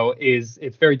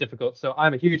 it's very difficult. So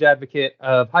I'm a huge advocate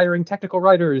of hiring technical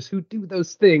writers who do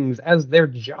those things as their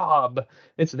job.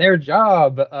 It's their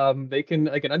job. They can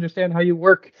understand how you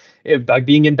work by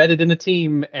being embedded in a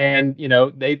team, and you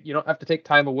don't have to take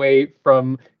time away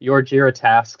from your Jira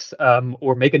tasks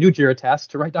or make a new Jira task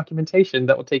to write documentation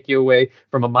that will take you away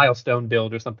from a milestone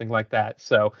build or something like that.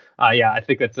 So I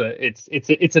think that's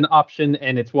it's an option,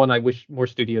 and it's one I wish more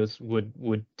studios would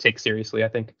take seriously, I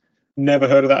think. Never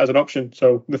heard of that as an option.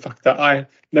 So the fact that I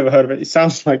never heard of it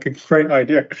sounds like a great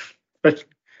idea.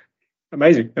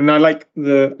 Amazing. And I like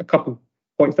a couple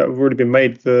points that have already been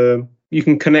made. You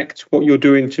can connect what you're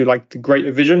doing to like the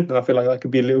greater vision. And I feel like that could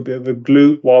be a little bit of a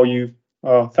glue while you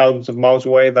are thousands of miles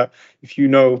away, that if you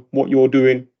know what you're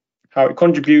doing, how it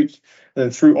contributes, and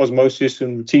then through osmosis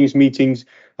and teams meetings,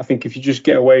 I think if you just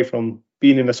get away from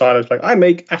being in the silos, like I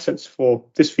make assets for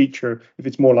this feature, if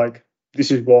it's more like, this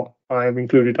is what I am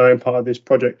included, I am part of this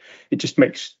project, it just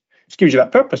gives you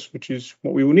that purpose, which is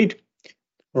what we will need.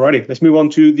 Alrighty, let's move on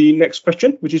to the next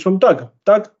question, which is from Doug.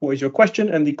 Doug, what is your question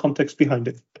and the context behind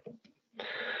it?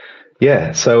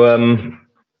 Yeah, so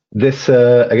this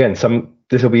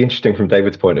will be interesting from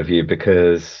David's point of view,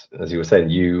 because as you were saying,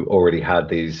 you already had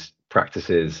these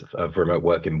practices of remote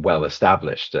working well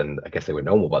established, and I guess they were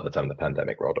normal by the time the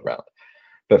pandemic rolled around.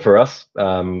 But for us,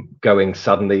 going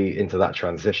suddenly into that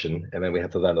transition, and then we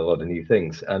had to learn a lot of new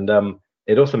things. And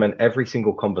it also meant every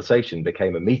single conversation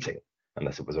became a meeting,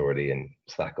 unless it was already in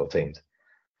Slack or Teams.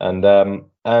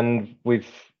 And we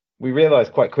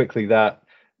realized quite quickly that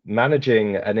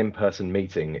managing an in-person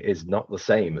meeting is not the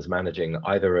same as managing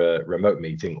either a remote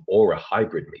meeting or a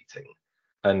hybrid meeting.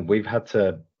 And we've had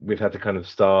to kind of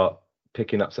start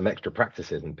picking up some extra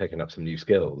practices and picking up some new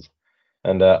skills.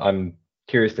 And I'm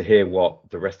curious to hear what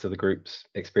the rest of the group's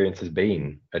experience has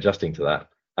been adjusting to that.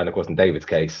 And of course, in David's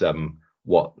case,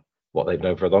 what they've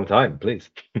known for a long time, please.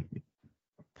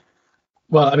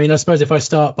 Well, I mean, I suppose if I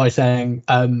start by saying,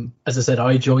 as I said,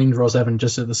 I joined Roll7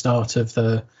 just at the start of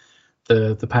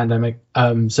the pandemic.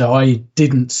 So I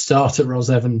didn't start at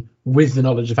Roll7 with the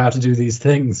knowledge of how to do these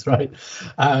things, right?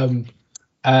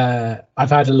 I've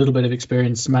had a little bit of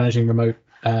experience managing remote,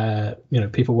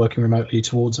 people working remotely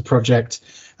towards a project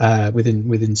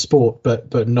within sport,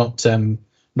 but not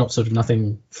sort of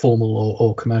nothing formal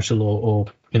or commercial or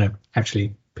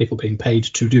actually people being paid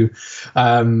to do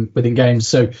within games.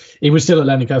 So it was still a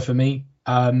learning curve for me.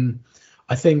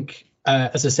 I think,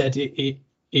 as I said,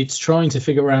 it's trying to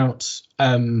figure out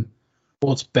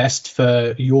what's best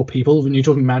for your people. When you're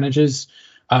talking managers,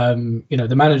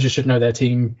 the manager should know their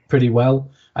team pretty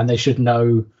well, and they should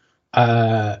know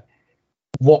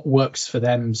what works for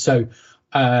them. So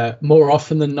more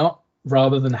often than not,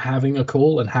 rather than having a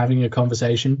call and having a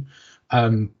conversation,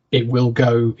 it will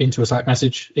go into a Slack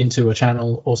message, into a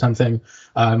channel or something.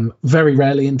 Very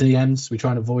rarely in DMs. We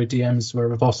try and avoid DMs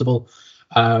wherever possible,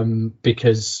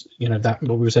 because that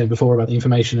what we were saying before about the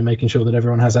information and making sure that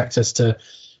everyone has access to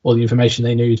all the information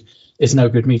they need. It's no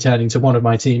good me turning to one of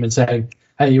my team and saying,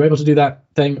 "Hey, you able to do that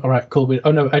thing? All right, cool.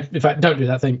 Oh no, in fact, don't do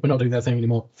that thing. We're not doing that thing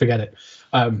anymore. Forget it."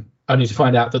 I need to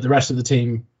find out that the rest of the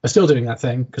team are still doing that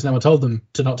thing because no one told them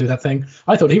to not do that thing.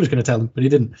 I thought he was going to tell them, but he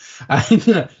didn't,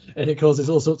 and it causes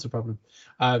all sorts of problems.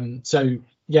 So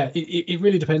yeah, it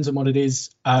really depends on what it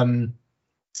is.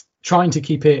 Trying to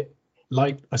keep it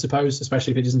light, I suppose,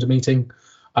 especially if it isn't a meeting.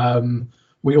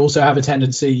 We also have a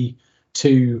tendency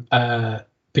to,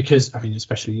 because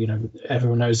especially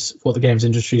everyone knows what the games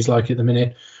industry is like at the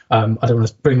minute. I don't want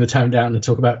to bring the tone down and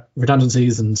talk about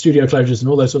redundancies and studio closures and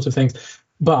all those sorts of things,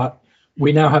 but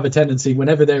we now have a tendency,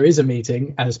 whenever there is a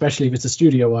meeting, and especially if it's a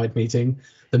studio-wide meeting,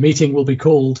 the meeting will be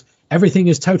called "Everything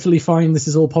is totally fine. This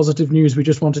is all positive news. We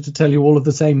just wanted to tell you all of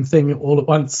the same thing all at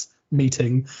once"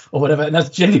 meeting or whatever, and that's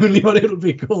genuinely what it'll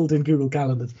be called in Google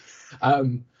Calendars,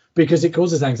 because it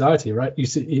causes anxiety, right? You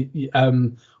see,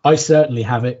 I certainly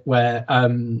have it where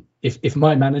if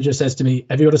my manager says to me,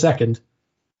 "Have you got a second?"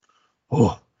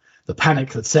 Oh, the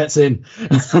panic that sets in.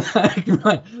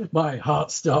 my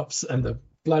heart stops and the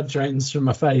blood drains from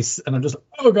my face, and I'm just like,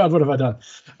 "Oh God, what have I done?"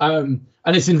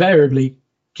 And it's invariably,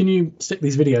 "Can you stick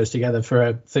these videos together for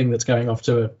a thing that's going off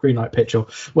to a green light pitch or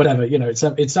whatever?"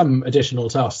 It's some additional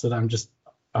task that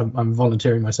I'm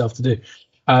volunteering myself to do.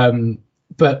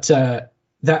 But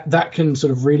that can sort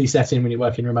of really set in when you're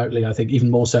working remotely, I think, even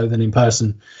more so than in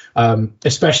person,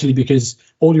 especially because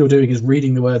all you're doing is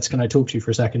reading the words, "Can I talk to you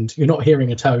for a second?" You're not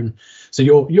hearing a tone, so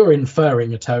you're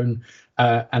inferring a tone.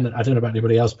 And I don't know about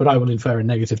anybody else, but I will infer a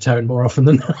negative tone more often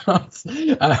than not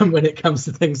when it comes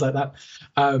to things like that.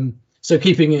 So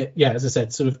keeping it, as I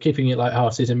said, sort of keeping it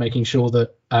lighthearted and making sure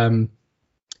that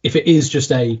if it is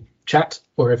just a chat,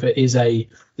 or if it is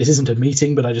this isn't a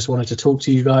meeting, but I just wanted to talk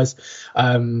to you guys,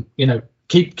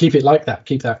 keep it like that.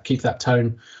 Keep that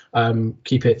tone.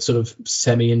 Keep it sort of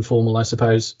semi-informal, I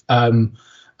suppose. And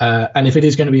if it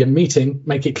is going to be a meeting,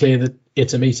 make it clear that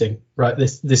it's a meeting, right?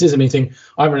 This is a meeting.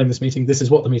 I'm running this meeting. This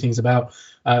is what the meeting's about.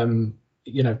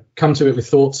 Come to it with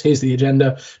thoughts. Here's the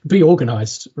agenda. Be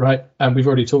organized, right? And we've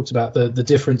already talked about the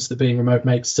difference that being remote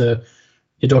makes to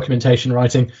your documentation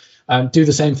writing. Do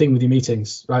the same thing with your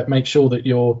meetings, right? Make sure that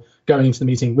you're going into the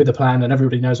meeting with a plan and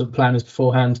everybody knows what the plan is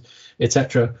beforehand,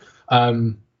 etc.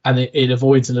 And it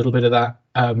avoids a little bit of that.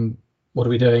 What are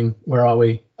we doing? Where are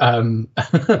we? Problems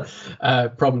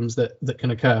that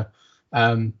can occur.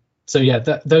 So yeah,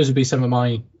 those would be some of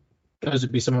my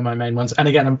main ones. And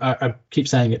again, I keep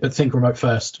saying it, but think remote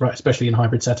first, right? Especially in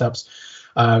hybrid setups.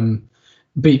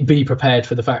 Be prepared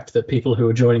for the fact that people who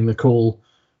are joining the call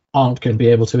aren't going to be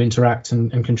able to interact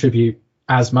and contribute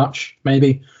as much,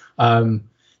 maybe.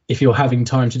 If you're having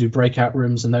time to do breakout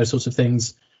rooms and those sorts of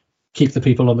things, keep the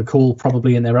people on the call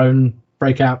probably in their own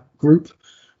breakout group.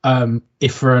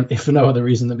 If for no other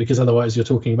reason than because otherwise you're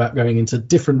talking about going into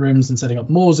different rooms and setting up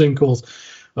more Zoom calls.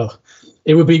 Oh,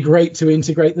 it would be great to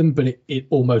integrate them, but it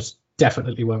almost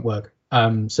definitely won't work.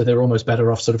 So they're almost better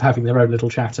off sort of having their own little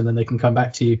chat, and then they can come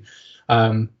back to you.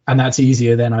 And that's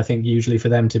easier then, I think, usually for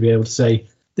them to be able to say,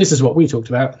 "This is what we talked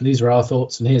about, and these are our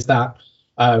thoughts, and here's that,"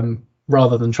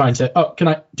 rather than trying to, "Oh, can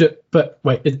I do? But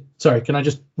wait, sorry, can I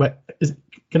just wait?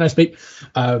 Can I speak?"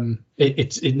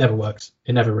 It never works.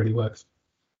 It never really works.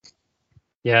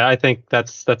 Yeah, I think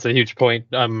that's a huge point.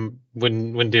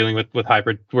 When dealing with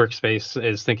hybrid workspace,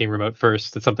 is thinking remote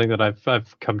first. It's something that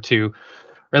I've come to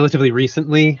relatively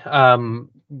recently.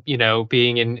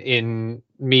 Being in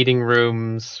meeting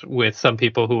rooms with some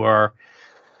people who are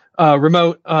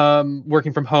remote,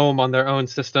 working from home on their own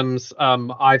systems.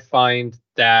 I find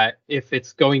that if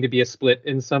it's going to be a split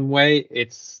in some way,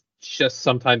 it's just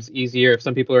sometimes easier if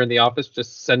some people are in the office,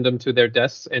 just send them to their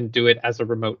desks and do it as a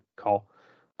remote call.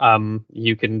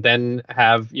 You can then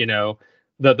have,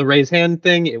 the raise hand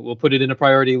thing. It will put it in a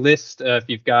priority list. If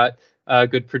you've got a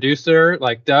good producer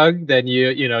like Doug, then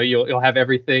you'll have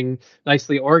everything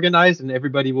nicely organized, and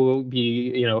everybody will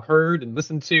be heard and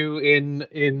listened to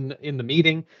in the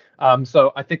meeting.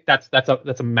 So I think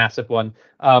that's a massive one.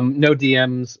 No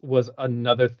DMs was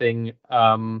another thing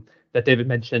that David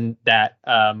mentioned that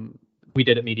we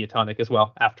did at Mediatonic as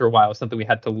well. After a while, it was something we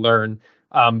had to learn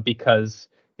because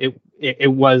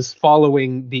it was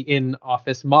following the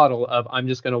in-office model of I'm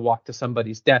just going to walk to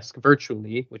somebody's desk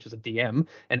virtually, which is a DM,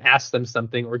 and ask them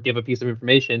something or give a piece of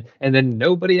information, and then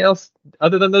nobody else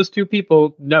other than those two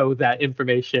people know that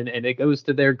information, and it goes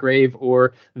to their grave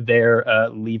or they're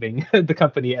leaving the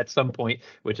company at some point,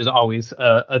 which is always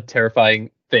a terrifying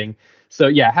thing. So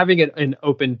yeah, having it in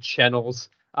open channels,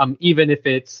 even if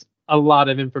it's a lot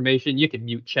of information, you can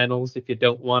mute channels if you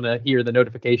don't want to hear the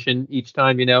notification each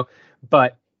time,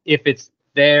 but if it's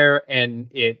there and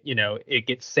it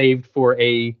gets saved for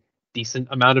a decent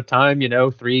amount of time,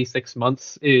 3-6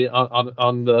 months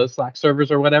on the Slack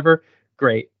servers or whatever,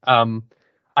 great. I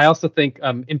also think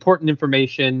important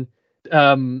information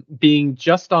being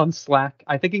just on Slack,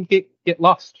 I think it can get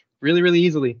lost really, really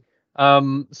easily.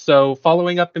 So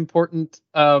following up important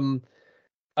like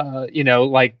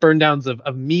burn downs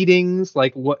of meetings,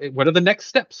 like what are the next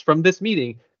steps from this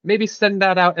meeting? Maybe send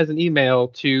that out as an email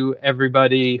to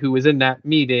everybody who was in that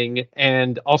meeting,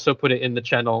 and also put it in the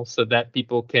channel so that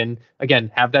people can,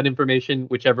 again, have that information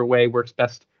whichever way works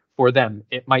best for them.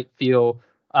 It might feel,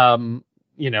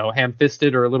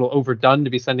 ham-fisted or a little overdone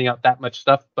to be sending out that much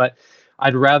stuff, but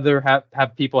I'd rather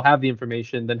have people have the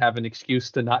information than have an excuse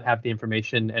to not have the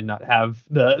information and not have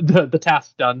the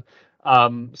task done.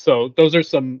 So those are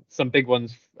some big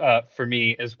ones for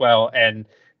me as well. And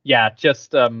yeah,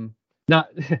 just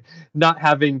not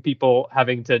having people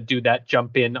having to do that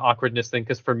jump in awkwardness thing,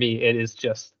 because for me it is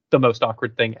just the most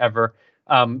awkward thing ever.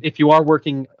 If you are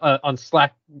working on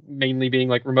Slack, mainly being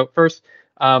like remote first,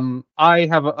 I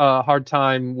have a hard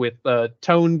time with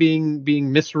tone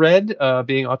being misread,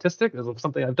 being autistic. It's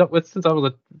something I've dealt with since I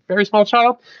was a very small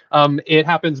child. It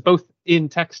happens both in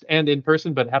text and in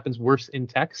person, but it happens worse in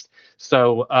text.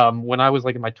 So when I was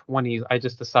like in my 20s, I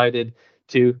just decided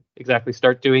to exactly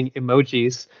start doing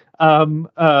emojis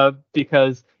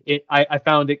because I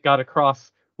found it got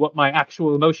across what my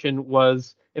actual emotion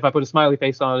was if I put a smiley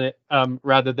face on it,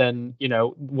 rather than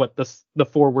what the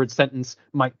forward sentence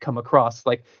might come across.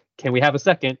 Like, can we have a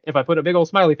second? If I put a big old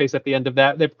smiley face at the end of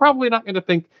that, they're probably not going to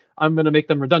think I'm going to make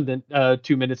them redundant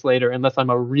 2 minutes later, unless I'm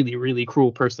a really, really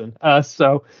cruel person. That's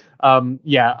an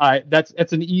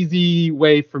easy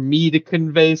way for me to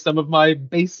convey some of my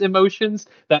base emotions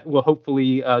that will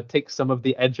hopefully take some of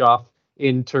the edge off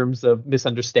in terms of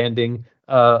misunderstanding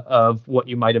of what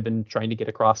you might have been trying to get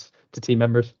across to team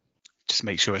members. Just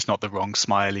make sure it's not the wrong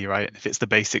smiley, right? If it's the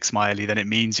basic smiley, then it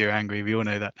means you're angry. We all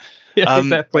know that. Yeah,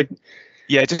 exactly.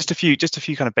 Yeah, just a few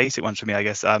kind of basic ones for me, I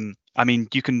guess. I mean,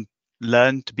 you can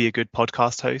learn to be a good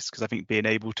podcast host, because I think being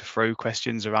able to throw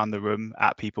questions around the room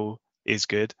at people is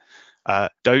good.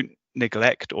 Don't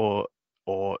neglect or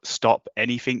stop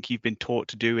anything you've been taught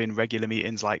to do in regular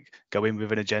meetings, like go in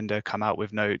with an agenda, come out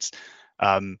with notes.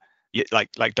 Like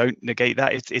don't negate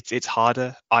that. It's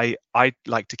harder. I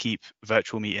like to keep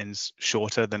virtual meetings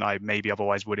shorter than I maybe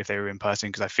otherwise would if they were in person,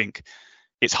 because I think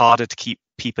it's harder to keep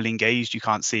people engaged. You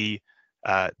can't see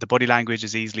the body language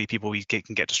as easily. People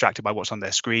can get distracted by what's on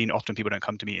their screen. Often people don't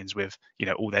come to meetings with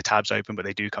all their tabs open, but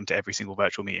they do come to every single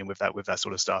virtual meeting with that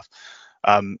sort of stuff.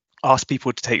 Ask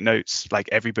people to take notes, like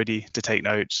everybody to take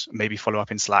notes, maybe follow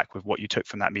up in Slack with what you took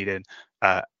from that meeting.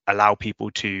 Allow people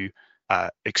to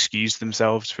excuse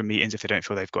themselves from meetings if they don't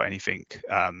feel they've got anything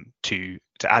to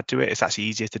add to it. It's actually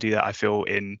easier to do that, I feel,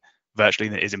 in virtually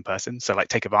than it is in person. So like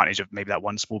take advantage of maybe that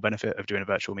one small benefit of doing a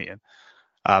virtual meeting.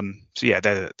 So yeah,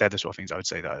 they're the sort of things I would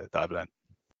say that I've learned.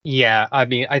 Yeah, I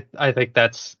mean, I think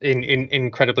that's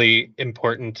incredibly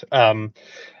important.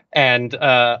 And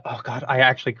oh god, I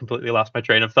actually completely lost my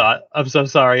train of thought. I'm so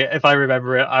sorry. If I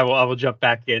remember it, I will jump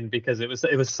back in, because it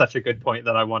was such a good point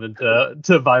that I wanted to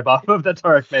vibe off of that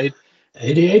Tarak made.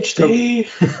 ADHD.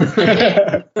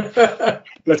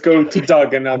 Let's go to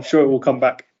Doug, and I'm sure it will come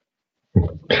back.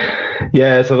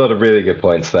 Yeah, it's a lot of really good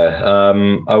points there.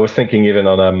 I was thinking even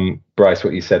on Bryce,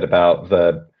 what you said about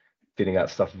the feeding out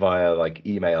stuff via like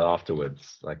email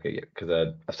afterwards, like because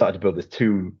I started to build this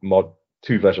two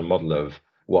version model of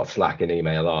what Slack and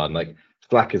email are, and like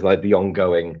Slack is like the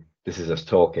ongoing, this is us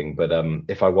talking, but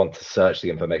if I want to search the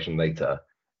information later,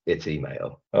 it's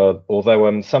email.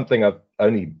 Although something I've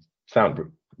only found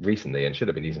recently and should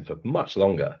have been using for much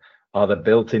longer are the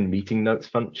built-in meeting notes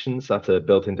functions that are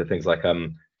built into things like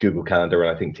Google Calendar,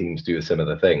 and I think Teams do a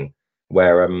similar thing,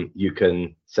 where you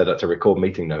can set up to record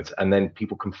meeting notes and then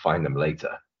people can find them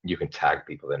later. You can tag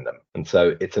people in them. And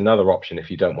so it's another option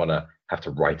if you don't want to have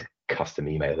to write a custom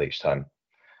email each time.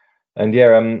 And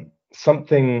yeah,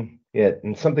 something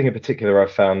in particular I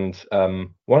found,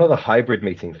 one of the hybrid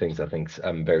meeting things I think is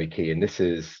very key, and this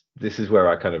is where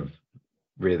I kind of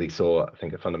really saw, I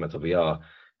think, a fundamental VR,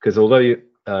 because although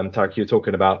Tarak, you're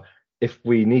talking about if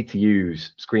we need to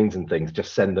use screens and things,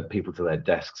 just send the people to their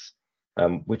desks,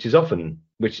 which is often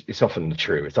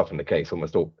true. It's often the case.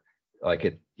 Almost all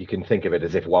you can think of it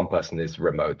as if one person is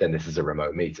remote, then this is a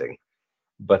remote meeting.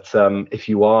 But if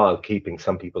you are keeping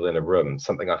some people in a room,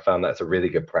 something I found that's a really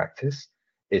good practice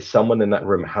is someone in that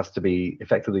room has to be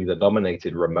effectively the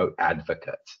nominated remote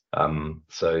advocate.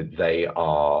 So they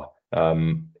are,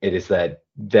 it is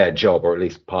their job, or at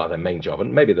least part of their main job,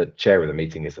 and maybe the chair of the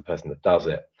meeting is the person that does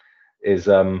it, is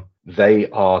they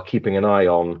are keeping an eye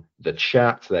on the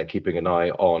chat, they're keeping an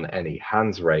eye on any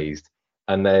hands raised,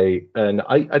 and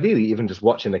ideally even just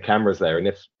watching the cameras there. And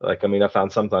if I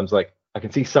found sometimes I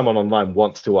can see someone online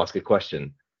wants to ask a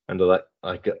question, and they're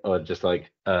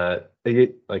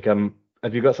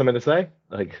have you got something to say?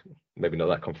 Maybe not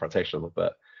that confrontational,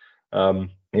 but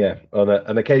yeah.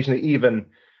 And occasionally, even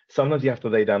sometimes you have to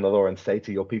lay down the law and say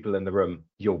to your people in the room,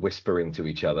 you're whispering to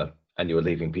each other and you're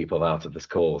leaving people out of this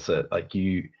call. So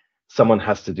someone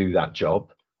has to do that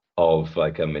job of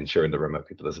ensuring the remote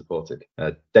people are supported.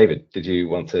 David, did you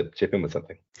want to chip in with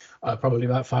something? Probably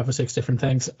about 5 or 6 different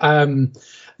things. On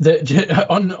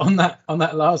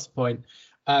that last point,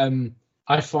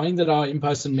 I find that our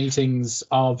in-person meetings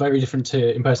are very different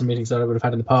to in-person meetings that I would have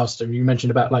had in the past. And you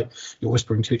mentioned about you're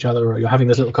whispering to each other or you're having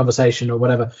this little conversation or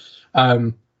whatever.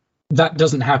 That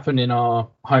doesn't happen in our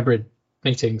hybrid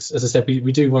meetings. As I said,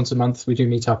 we do once a month. We do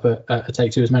meet up at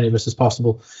Take Two, as many of us as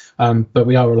possible, but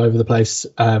we are all over the place,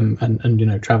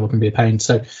 and travel can be a pain.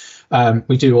 So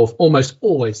we do almost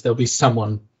always there'll be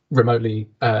someone remotely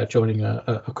joining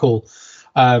a call,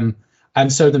 and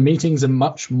so the meetings are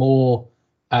much more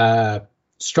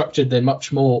structured. They're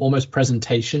much more almost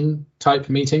presentation type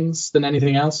meetings than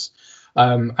anything else,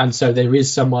 and so there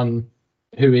is someone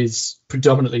who is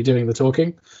predominantly doing the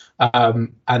talking,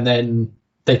 and then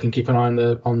they can keep an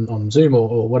eye on Zoom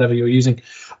or whatever you're using,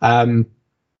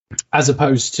 as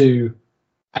opposed to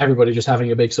everybody just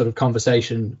having a big sort of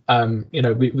conversation.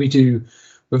 We're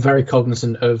very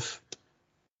cognizant of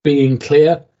being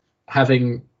clear,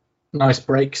 having nice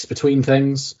breaks between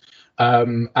things,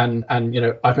 and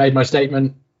I've made my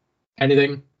statement.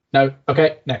 Anything? No?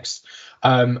 Okay, next.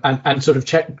 And sort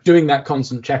of doing that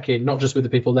constant check-in, not just with the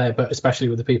people there, but especially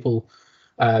with the people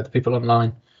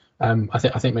online. I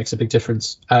think makes a big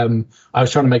difference. I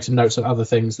was trying to make some notes on other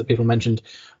things that people mentioned.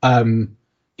 In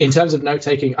terms of note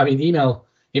taking,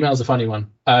 email's a funny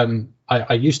one.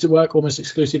 I used to work almost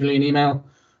exclusively in email.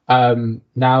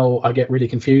 Now I get really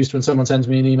confused when someone sends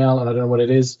me an email and I don't know what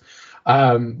it is,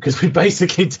 because we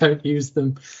basically don't use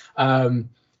them.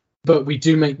 But we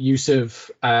do make use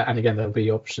of, and again, there'll be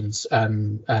options.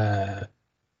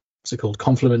 What's it called?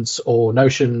 Confluence or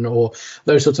Notion or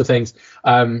those sorts of things.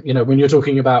 When you're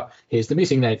talking about here's the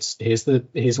meeting notes, here's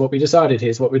what we decided,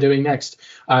 here's what we're doing next.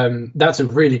 That's a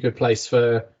really good place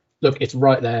for, look, it's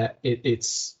right there.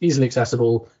 It's easily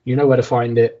accessible. You know where to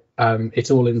find it.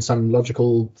 It's all in some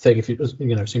logical thing. If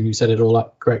assume you set it all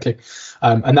up correctly,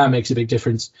 and that makes a big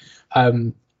difference.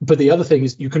 But the other thing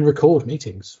is you can record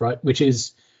meetings, right? Which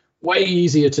is way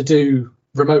easier to do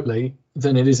remotely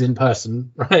than it is in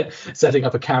person, right? Setting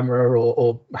up a camera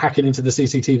or hacking into the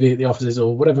CCTV at the offices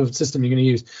or whatever system you're going to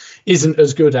use isn't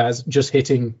as good as just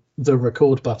hitting the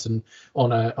record button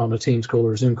on a Teams call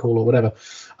or a Zoom call or whatever.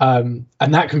 And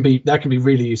that can be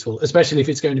really useful, especially if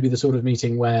it's going to be the sort of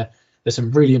meeting where there's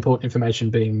some really important information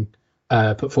being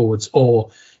put forwards,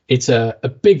 or it's a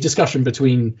big discussion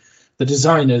between the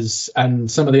designers and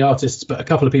some of the artists, but a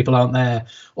couple of people aren't there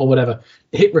or whatever.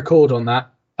 Hit record on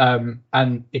that.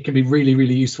 And it can be really,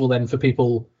 really useful then for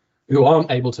people who aren't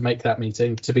able to make that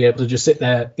meeting to be able to just sit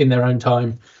there in their own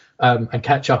time and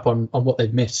catch up on what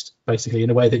they've missed, basically, in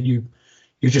a way that you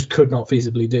just could not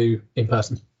feasibly do in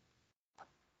person.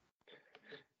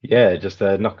 Yeah, just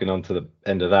knocking on to the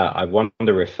end of that, I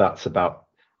wonder if that's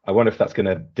going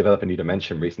to develop a new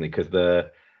dimension recently, because the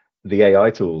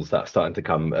AI tools that are starting to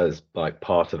come as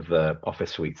part of the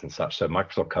Office suites and such. So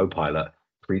Microsoft Copilot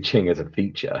preaching as a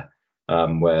feature.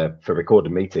 Where for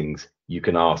recorded meetings, you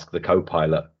can ask the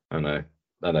Copilot, I don't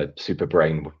know, super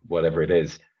brain, whatever it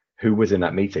is, who was in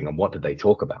that meeting and what did they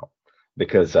talk about?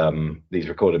 Because these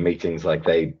recorded meetings,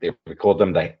 they record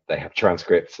them, they have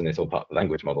transcripts, and it's all part of the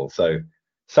language model. So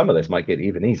some of this might get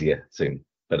even easier soon.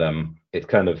 But it's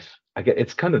kind of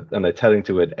telling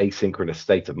to an asynchronous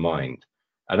state of mind.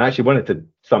 And I actually wanted to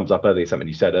thumbs up earlier something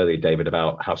you said earlier, David,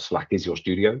 about how Slack is your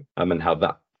studio, and how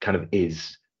that kind of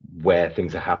is where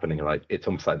things are happening. It's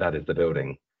almost like that is the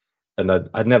building. And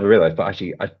I'd never realized, but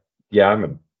actually I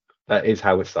remember that is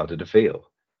how it started to feel.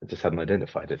 I just hadn't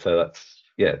identified it. So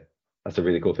that's a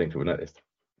really cool thing to have noticed.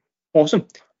 Awesome.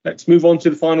 Let's move on to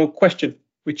the final question,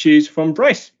 which is from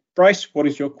Bryce. Bryce, what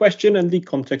is your question and the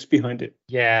context behind it?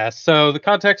 Yeah, so the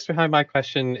context behind my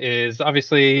question is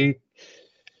obviously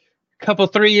a couple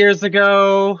 3 years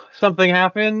ago, something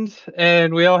happened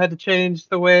and we all had to change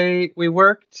the way we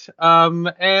worked.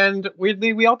 And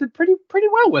weirdly, we all did pretty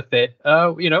well with it.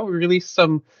 We released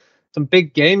some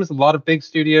big games. A lot of big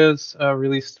studios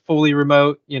released fully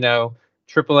remote,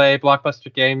 AAA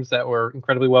blockbuster games that were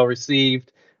incredibly well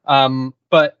received.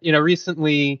 But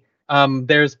recently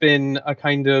there's been a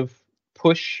kind of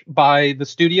push by the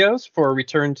studios for a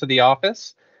return to the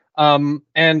office.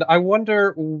 And I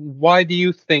wonder, why do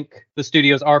you think the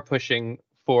studios are pushing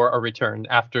for a return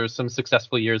after some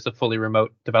successful years of fully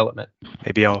remote development?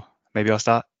 Maybe I'll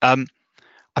start. I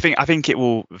think it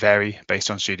will vary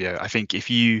based on studio. I think if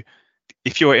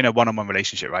you're in a one-on-one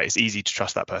relationship, right, it's easy to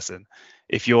trust that person.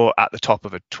 If you're at the top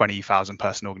of a 20,000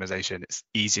 person organization, it's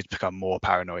easier to become more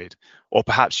paranoid, or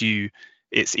perhaps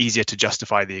it's easier to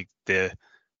justify the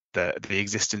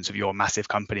existence of your massive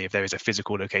company if there is a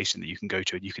physical location that you can go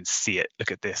to and you can see it.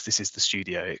 Look at this is the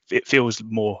studio. It feels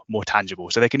more tangible.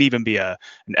 So there can even be an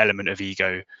element of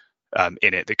ego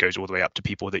in it that goes all the way up to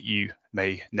people that you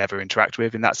may never interact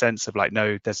with, in that sense of like,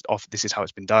 no, this is how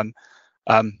it's been done.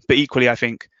 But equally, I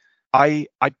think I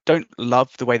don't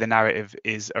love the way the narrative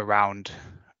is around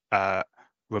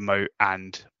remote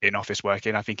and in-office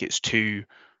working. I think it's too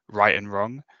right and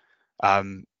wrong.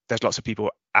 There's lots of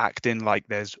people acting like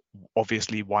there's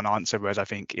obviously one answer, whereas I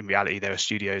think in reality there are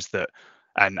studios that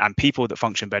and people that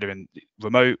function better in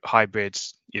remote,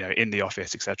 hybrids, in the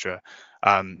office, etc.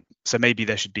 So maybe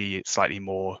there should be slightly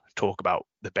more talk about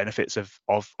the benefits of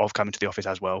coming to the office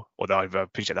as well. Although I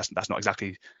appreciate that's not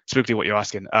exactly specifically what you're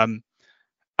asking.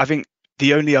 I think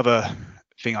the only other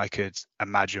thing I could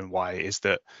imagine why is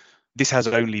that this has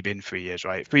only been 3 years,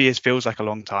 right? 3 years feels like a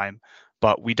long time,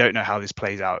 but we don't know how this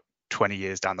plays out 20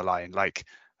 years down the line. Like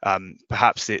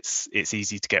perhaps it's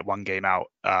easy to get one game out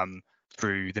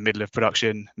through the middle of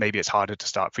production. Maybe it's harder to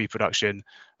start pre-production.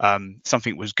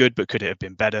 Something was good, but could it have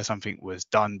been better? Something was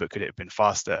done, but could it have been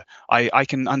faster? I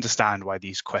can understand why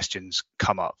these questions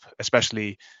come up,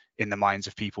 especially in the minds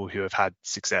of people who have had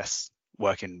success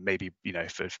working maybe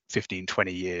for 15,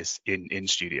 20 years in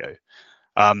studio.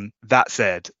 That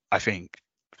said, I think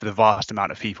for the vast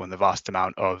amount of people and the vast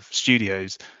amount of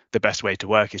studios, the best way to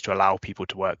work is to allow people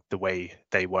to work the way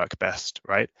they work best,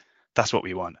 right? That's what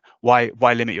we want. Why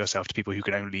limit yourself to people who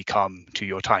can only come to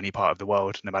your tiny part of the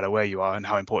world, no matter where you are and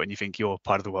how important you think your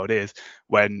part of the world is,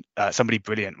 when somebody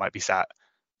brilliant might be sat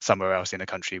somewhere else in a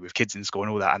country with kids in school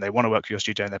and all that, and they want to work for your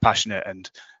studio and they're passionate and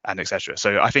etc.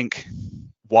 So I think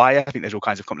there's all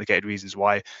kinds of complicated reasons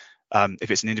why. If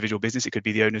it's an individual business, it could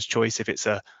be the owner's choice. If it's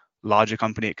a larger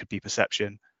company, it could be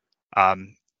perception.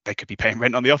 They could be paying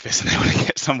rent on the office and they want to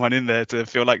get someone in there to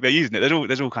feel like they're using it.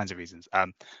 There's all kinds of reasons.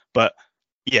 But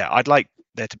yeah, I'd like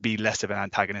there to be less of an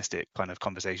antagonistic kind of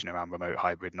conversation around remote,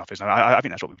 hybrid, and office. I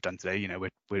think that's what we've done today.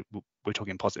 We're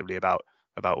talking positively about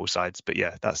all sides. But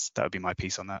yeah, that would be my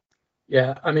piece on that.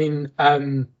 Yeah, I mean,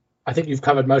 I think you've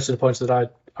covered most of the points that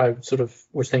I sort of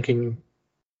was thinking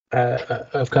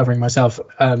of covering myself.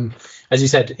 As you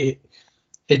said,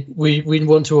 we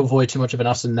want to avoid too much of an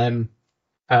us and them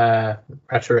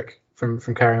rhetoric from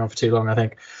carrying on for too long. I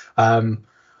think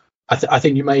I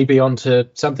think you may be onto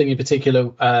something in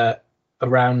particular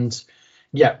around.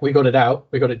 Yeah, we got it out,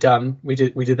 we got it done. We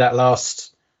did that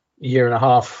last year and a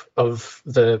half of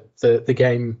the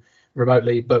game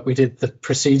remotely, but we did the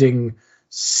preceding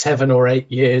 7 or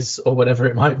 8 years or whatever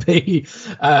it might be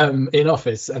in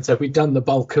office, and so we've done the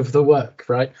bulk of the work,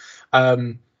 right?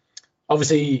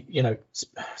 Obviously,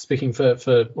 speaking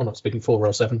not speaking for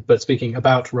Roll 7, but speaking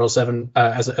about Roll 7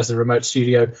 as a remote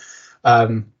studio,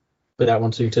 without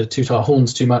wanting to toot our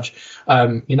horns too much,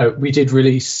 we did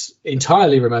release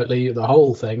entirely remotely the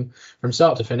whole thing from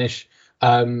start to finish,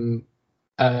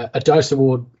 a DICE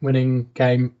Award winning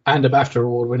game and a BAFTA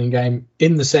Award winning game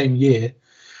in the same year,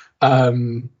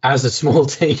 as a small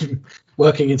team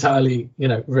working entirely,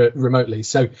 remotely.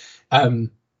 So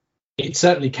it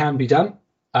certainly can be done.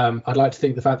 I'd like to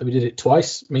think the fact that we did it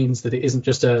twice means that it isn't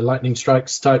just a lightning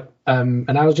strikes type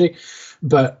analogy,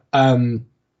 but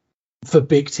for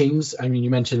big teams, I mean, you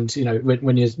mentioned,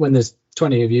 when there's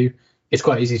 20 of you, it's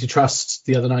quite easy to trust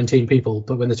the other 19 people,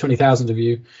 but when there's 20,000 of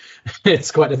you,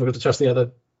 it's quite difficult to trust the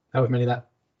other, however many that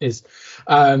is.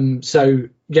 So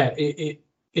yeah,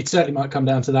 it certainly might come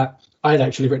down to that. I had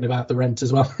actually written about the rent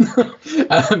as well,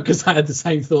 because I had the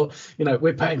same thought.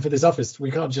 We're paying for this office,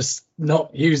 we can't just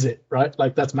not use it, right?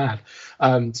 Like, that's mad.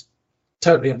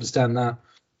 Totally understand that.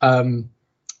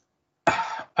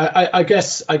 I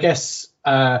guess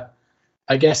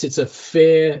it's a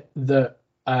fear that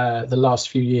the last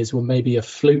few years were maybe a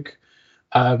fluke,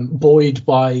 buoyed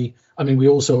by, I mean, we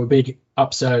all saw a big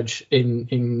upsurge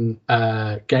in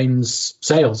games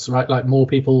sales, right? Like more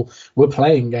people were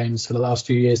playing games for the last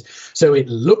few years. So it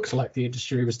looked like the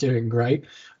industry was doing great.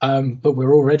 But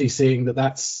we're already seeing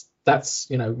that's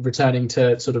returning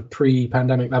to sort of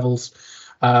pre-pandemic levels.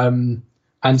 And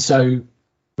so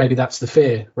maybe that's the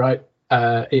fear, right?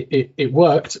 It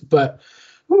worked, but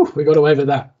we got away with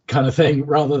that kind of thing,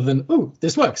 rather than,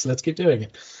 this works, let's keep doing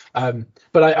it.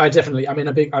 But I definitely, I'm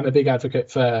a big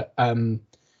advocate for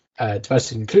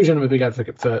diversity and inclusion. I'm a big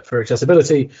advocate for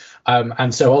accessibility.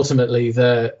 And so ultimately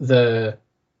the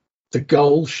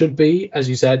goal should be, as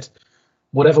you said,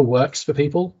 whatever works for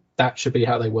people, that should be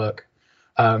how they work.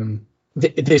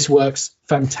 This works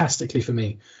fantastically for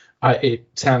me. It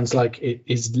sounds like it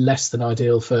is less than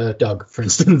ideal for Doug, for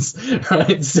instance,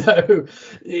 right? So,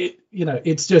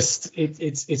 it's just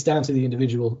it's down to the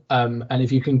individual. And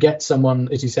if you can get someone,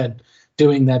 as you said,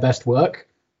 doing their best work,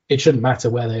 it shouldn't matter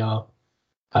where they are.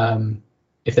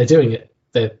 If they're doing it,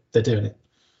 they're doing it.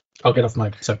 I'll get off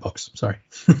my soapbox. Sorry.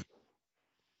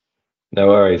 No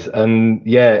worries. And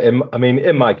yeah,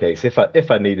 in my case, if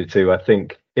I needed to, I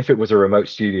think if it was a remote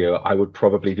studio, I would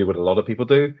probably do what a lot of people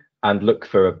do and look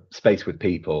for a space with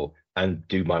people and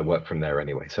do my work from there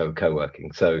anyway. So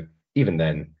co-working. So even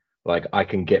then, like, I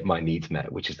can get my needs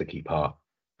met, which is the key part.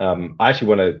 I actually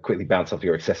want to quickly bounce off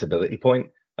your accessibility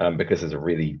point, because there's a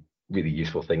really, really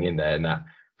useful thing in there. And that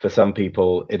for some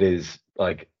people, it is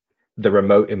like the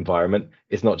remote environment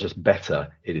is not just better,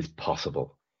 it is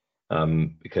possible.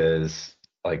 Because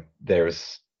like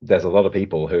there's a lot of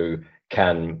people who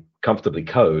can comfortably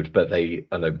code, but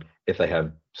if they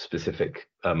have specific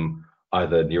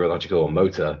either neurological or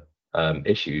motor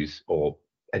issues or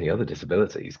any other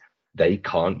disabilities, they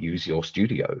can't use your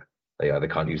studio. They either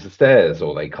can't use the stairs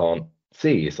or they can't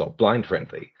see. It's not blind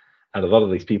friendly. And a lot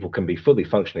of these people can be fully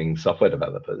functioning software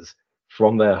developers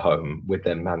from their home with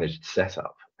their managed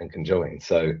setup and can join.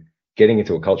 So getting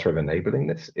into a culture of enabling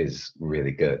this is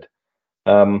really good.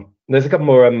 There's a couple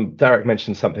more. Tarak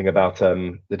mentioned something about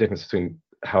the difference between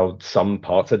how some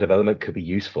parts of development could be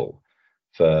useful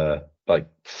for, like,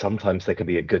 sometimes they can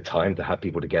be a good time to have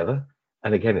people together.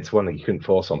 And again, it's one that you couldn't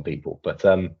force on people. But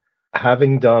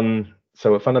having done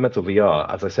so at Fundamental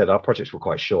VR, as I said, our projects were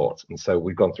quite short. And so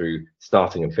we've gone through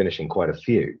starting and finishing quite a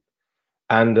few.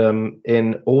 And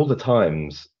in all the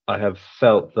times, I have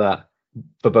felt that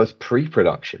for both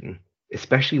pre-production,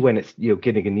 especially when you're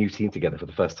getting a new team together for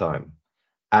the first time,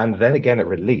 and then again at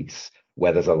release,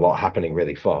 where there's a lot happening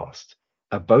really fast.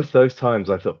 At both those times,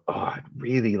 I thought, I'd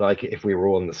really like it if we were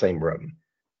all in the same room,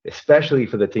 especially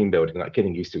for the team building, like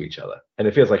getting used to each other. And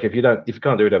it feels like if you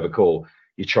can't do it over call,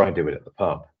 you try and do it at the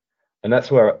pub. And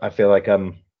that's where I feel like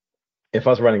if I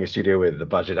was running a studio with the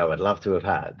budget I would love to have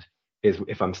had, is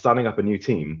if I'm starting up a new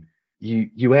team, you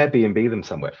Airbnb them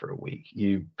somewhere for a week.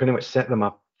 You pretty much set them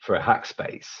up for a hack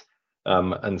space,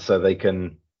 and so they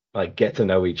can like get to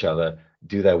know each other,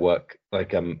 do their work,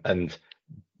 like and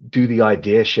do the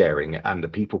idea sharing and the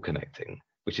people connecting,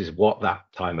 which is what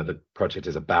that time of the project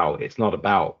is about. It's not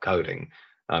about coding.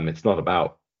 It's not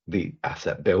about the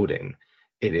asset building.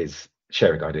 It is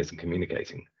sharing ideas and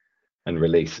communicating. And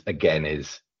release again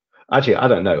is actually, I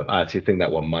don't know. I actually think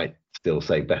that one might still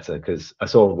say better, because I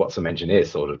saw what some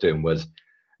engineers sort of doing was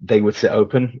they would sit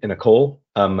open in a call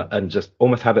and just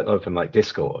almost have it open like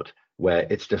Discord, where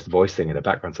it's just voice thing in the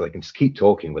background, so they can just keep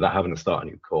talking without having to start a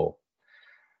new call.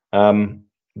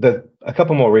 A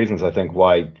couple more reasons I think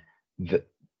why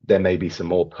there may be some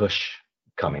more push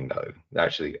coming, though.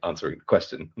 Actually answering the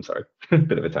question, I'm sorry,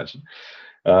 bit of a tangent.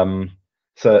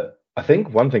 So I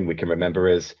think one thing we can remember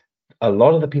is a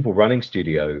lot of the people running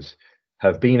studios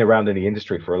have been around in the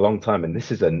industry for a long time, and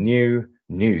this is a new,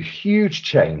 huge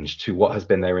change to what has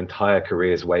been their entire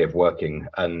career's way of working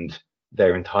and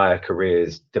their entire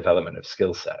career's development of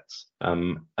skill sets.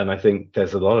 And I think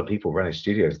there's a lot of people running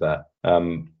studios that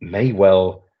may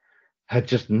well have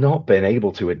just not been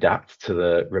able to adapt to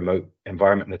the remote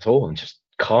environment at all, and just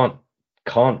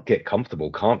can't get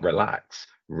comfortable, can't relax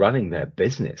running their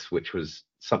business, which was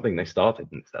something they started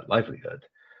and it's their livelihood.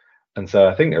 And so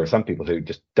I think there are some people who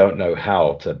just don't know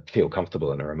how to feel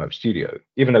comfortable in a remote studio,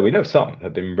 even though we know some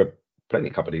have been, plenty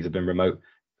of companies have been remote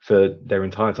for their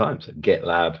entire time. So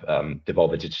GitLab,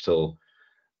 Devolver Digital.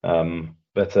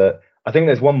 But I think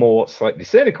there's one more slightly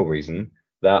cynical reason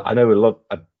that I know a lot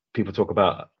of people talk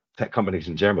about tech companies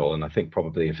in general, and I think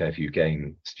probably a fair few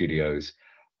game studios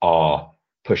are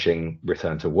pushing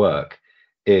return to work,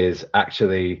 is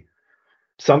actually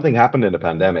something happened in the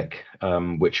pandemic,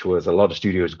 which was a lot of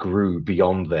studios grew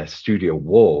beyond their studio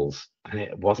walls, and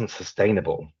it wasn't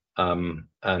sustainable. And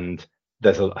I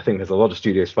think there's a lot of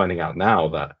studios finding out now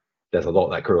that there's a lot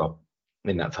that grew up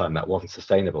in that time that wasn't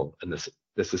sustainable. And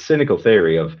there's a cynical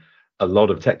theory of a lot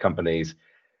of tech companies.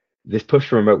 This push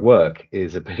for remote work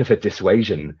is a bit of a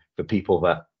dissuasion for people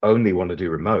that only want to do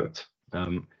remote.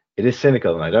 It is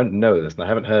cynical, and I don't know this, and I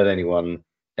haven't heard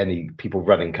any people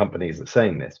running companies that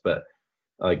saying this, but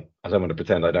I don't want to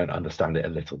pretend I don't understand it a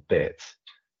little bit,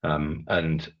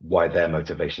 and why their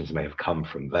motivations may have come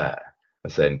from there. I'm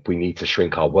saying we need to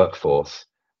shrink our workforce,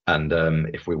 and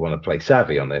if we want to play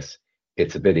savvy on this,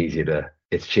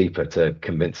 it's cheaper to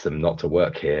convince them not to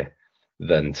work here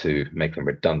than to make them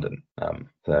redundant.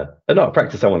 Not a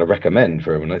practice I want to recommend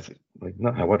for everyone. It's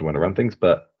not how I'd want to run things,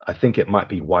 but I think it might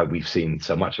be why we've seen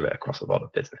so much of it across a lot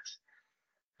of business.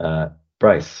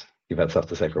 Bryce, you've had stuff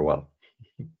to say for a while.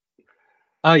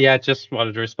 Oh yeah, just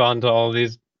wanted to respond to all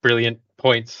these brilliant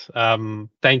points.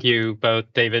 Thank you both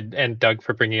David and Doug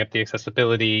for bringing up the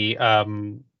accessibility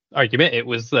argument. It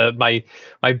was my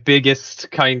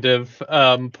biggest kind of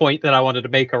point that I wanted to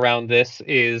make around this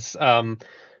is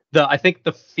I think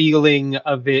the feeling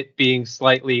of it being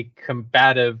slightly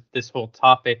combative, this whole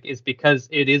topic, is because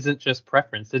it isn't just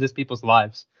preference, it is people's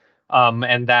lives.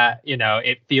 And that,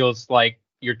 it feels like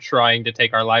you're trying to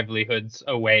take our livelihoods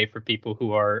away for people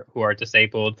who are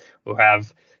disabled, who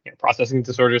have processing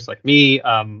disorders like me.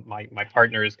 My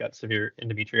partner has got severe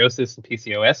endometriosis and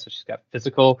PCOS, so she's got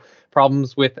physical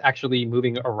problems with actually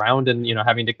moving around and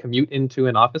having to commute into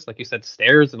an office, like you said,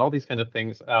 stairs and all these kind of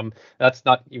things. That's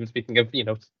not even speaking of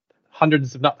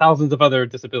hundreds, if not thousands, of other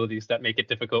disabilities that make it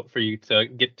difficult for you to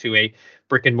get to a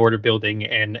brick and mortar building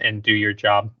and do your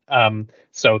job.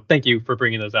 So thank you for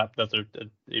bringing those up. Those are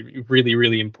really,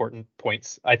 really important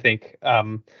points, I think.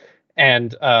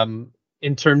 And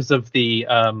in terms of the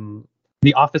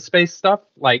office space stuff,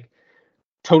 like,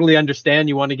 totally understand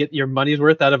you want to get your money's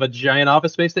worth out of a giant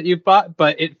office space that you've bought,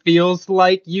 but it feels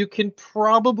like you can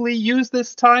probably use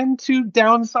this time to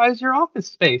downsize your office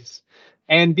space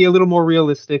and be a little more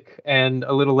realistic and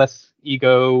a little less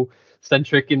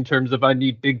ego-centric in terms of I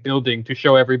need big building to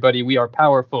show everybody we are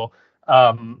powerful.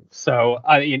 So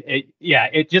I mean,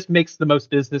 it just makes the most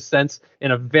business sense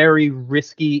in a very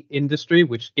risky industry,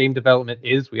 which game development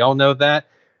is. We all know that.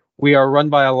 We are run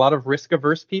by a lot of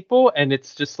risk-averse people, and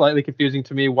it's just slightly confusing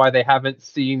to me why they haven't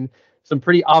seen some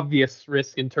pretty obvious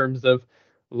risk in terms of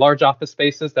large office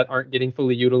spaces that aren't getting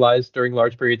fully utilized during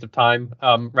large periods of time.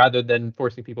 Rather than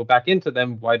forcing people back into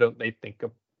them, why don't they think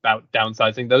about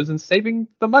downsizing those and saving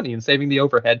the money and saving the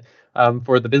overhead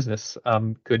for the business?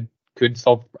 Could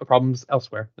solve problems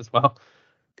elsewhere as well.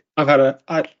 I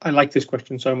like this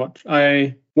question so much.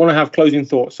 I want to have closing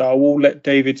thoughts, so I will let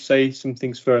David say some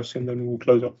things first, and then we'll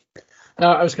close up.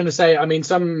 No, I was going to say, I mean,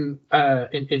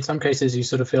 in some cases you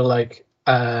sort of feel like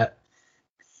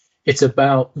it's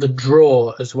about the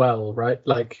draw as well, right?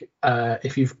 Like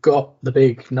if you've got the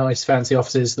big, nice, fancy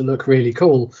offices that look really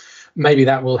cool, maybe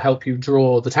that will help you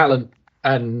draw the talent.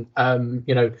 And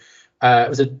it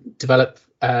was a develop.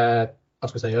 I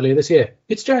was going to say earlier this year.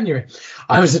 It's January.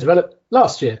 I was a developer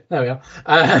last year. There we are.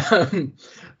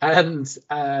 And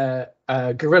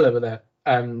Gorilla were there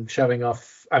showing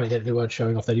off. I mean, they weren't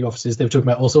showing off their new offices. They were talking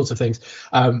about all sorts of things.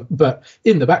 But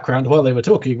in the background, while they were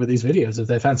talking with these videos of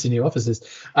their fancy new offices,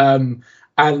 and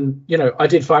I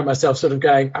did find myself sort of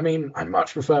going, I mean, I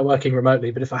much prefer working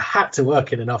remotely, but if I had to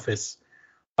work in an office,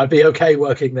 I'd be okay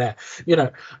working there,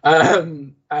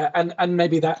 and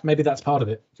maybe that's part of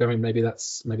it. I mean, maybe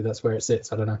that's where it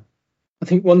sits. I don't know. I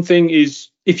think one thing is,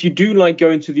 if you do like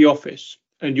going to the office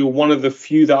and you're one of the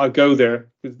few that go there,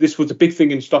 this was a big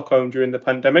thing in Stockholm during the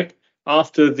pandemic.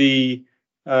 After the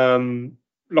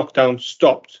lockdown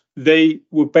stopped, they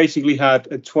were basically had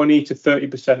a 20 to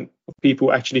 30% of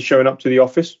people actually showing up to the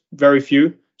office. Very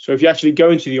few. So if you actually go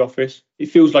into the office, it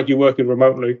feels like you're working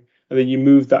remotely. And then you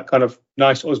move that kind of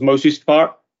nice osmosis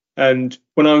part. And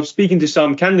when I was speaking to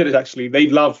some candidates, actually, they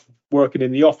love working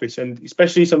in the office, and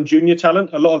especially some junior talent.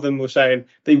 A lot of them were saying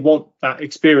they want that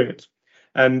experience.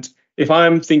 And if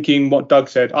I'm thinking what Doug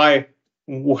said, I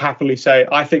will happily say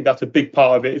I think that's a big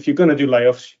part of it. If you're going to do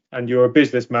layoffs and you're a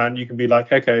businessman, you can be like,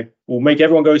 okay, we'll make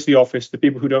everyone go to the office. The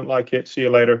people who don't like it, see you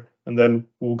later. And then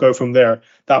we'll go from there.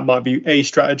 That might be a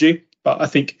strategy. But I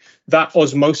think that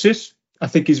osmosis, I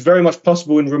think, is very much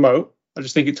possible in remote. I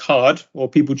just think it's hard, or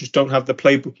people just don't have the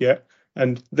playbook yet.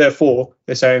 And therefore,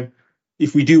 they're saying,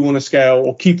 if we do want to scale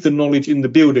or keep the knowledge in the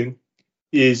building,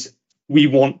 is we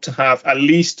want to have at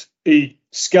least a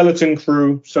skeleton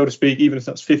crew, so to speak, even if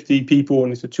that's 50 people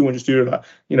and it's a 200 studio that,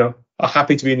 are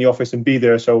happy to be in the office and be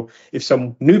there. So if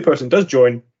some new person does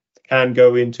join, can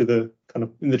go into the kind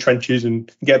of in the trenches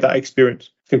and get that experience.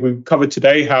 think we covered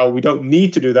today how we don't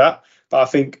need to do that, but I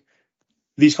think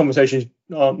these conversations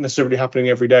aren't necessarily happening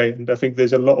every day. And I think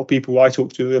there's a lot of people I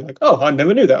talk to, they're like, oh, I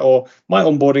never knew that, or my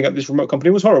onboarding at this remote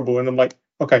company was horrible. And I'm like,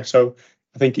 okay, so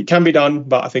I think it can be done,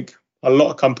 but I think a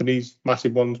lot of companies,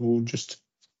 massive ones, will just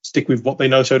stick with what they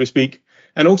know, so to speak.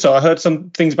 And also, I heard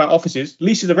some things about offices.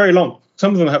 Leases are very long.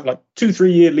 Some of them have like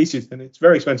 2-3 year leases, and it's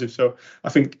very expensive. So I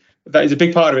think that is a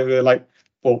big part of it. They're like,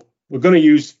 well, we're going to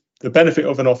use the benefit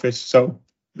of an office, so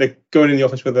they're going in the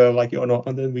office whether they like it or not,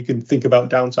 and then we can think about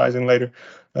downsizing later.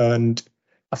 And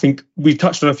I think we've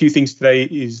touched on a few things today.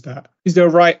 Is there a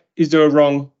right? Is there a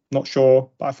wrong? Not sure,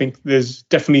 but I think there's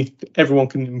definitely everyone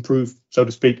can improve, so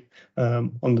to speak,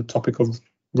 on the topic of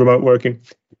remote working.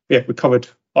 Yeah, we covered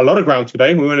a lot of ground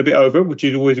today. We went a bit over, which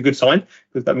is always a good sign,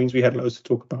 because that means we had loads to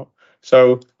talk about.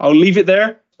 So I'll leave it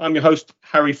there. I'm your host,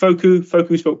 Harry Phokou.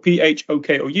 Phokou spelled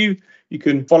Phokou. You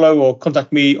can follow or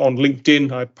contact me on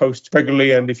LinkedIn. I post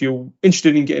regularly, and if you're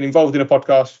interested in getting involved in a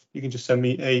podcast, you can just send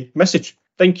me a message.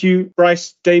 Thank you,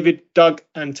 Bryce, David, Doug,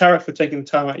 and Tarak, for taking the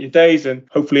time out of your days, and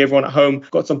hopefully everyone at home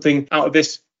got something out of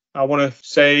this. I want to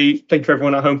say thank you for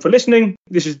everyone at home for listening.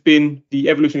 This has been the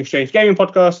Evolution Exchange Gaming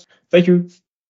Podcast. Thank you.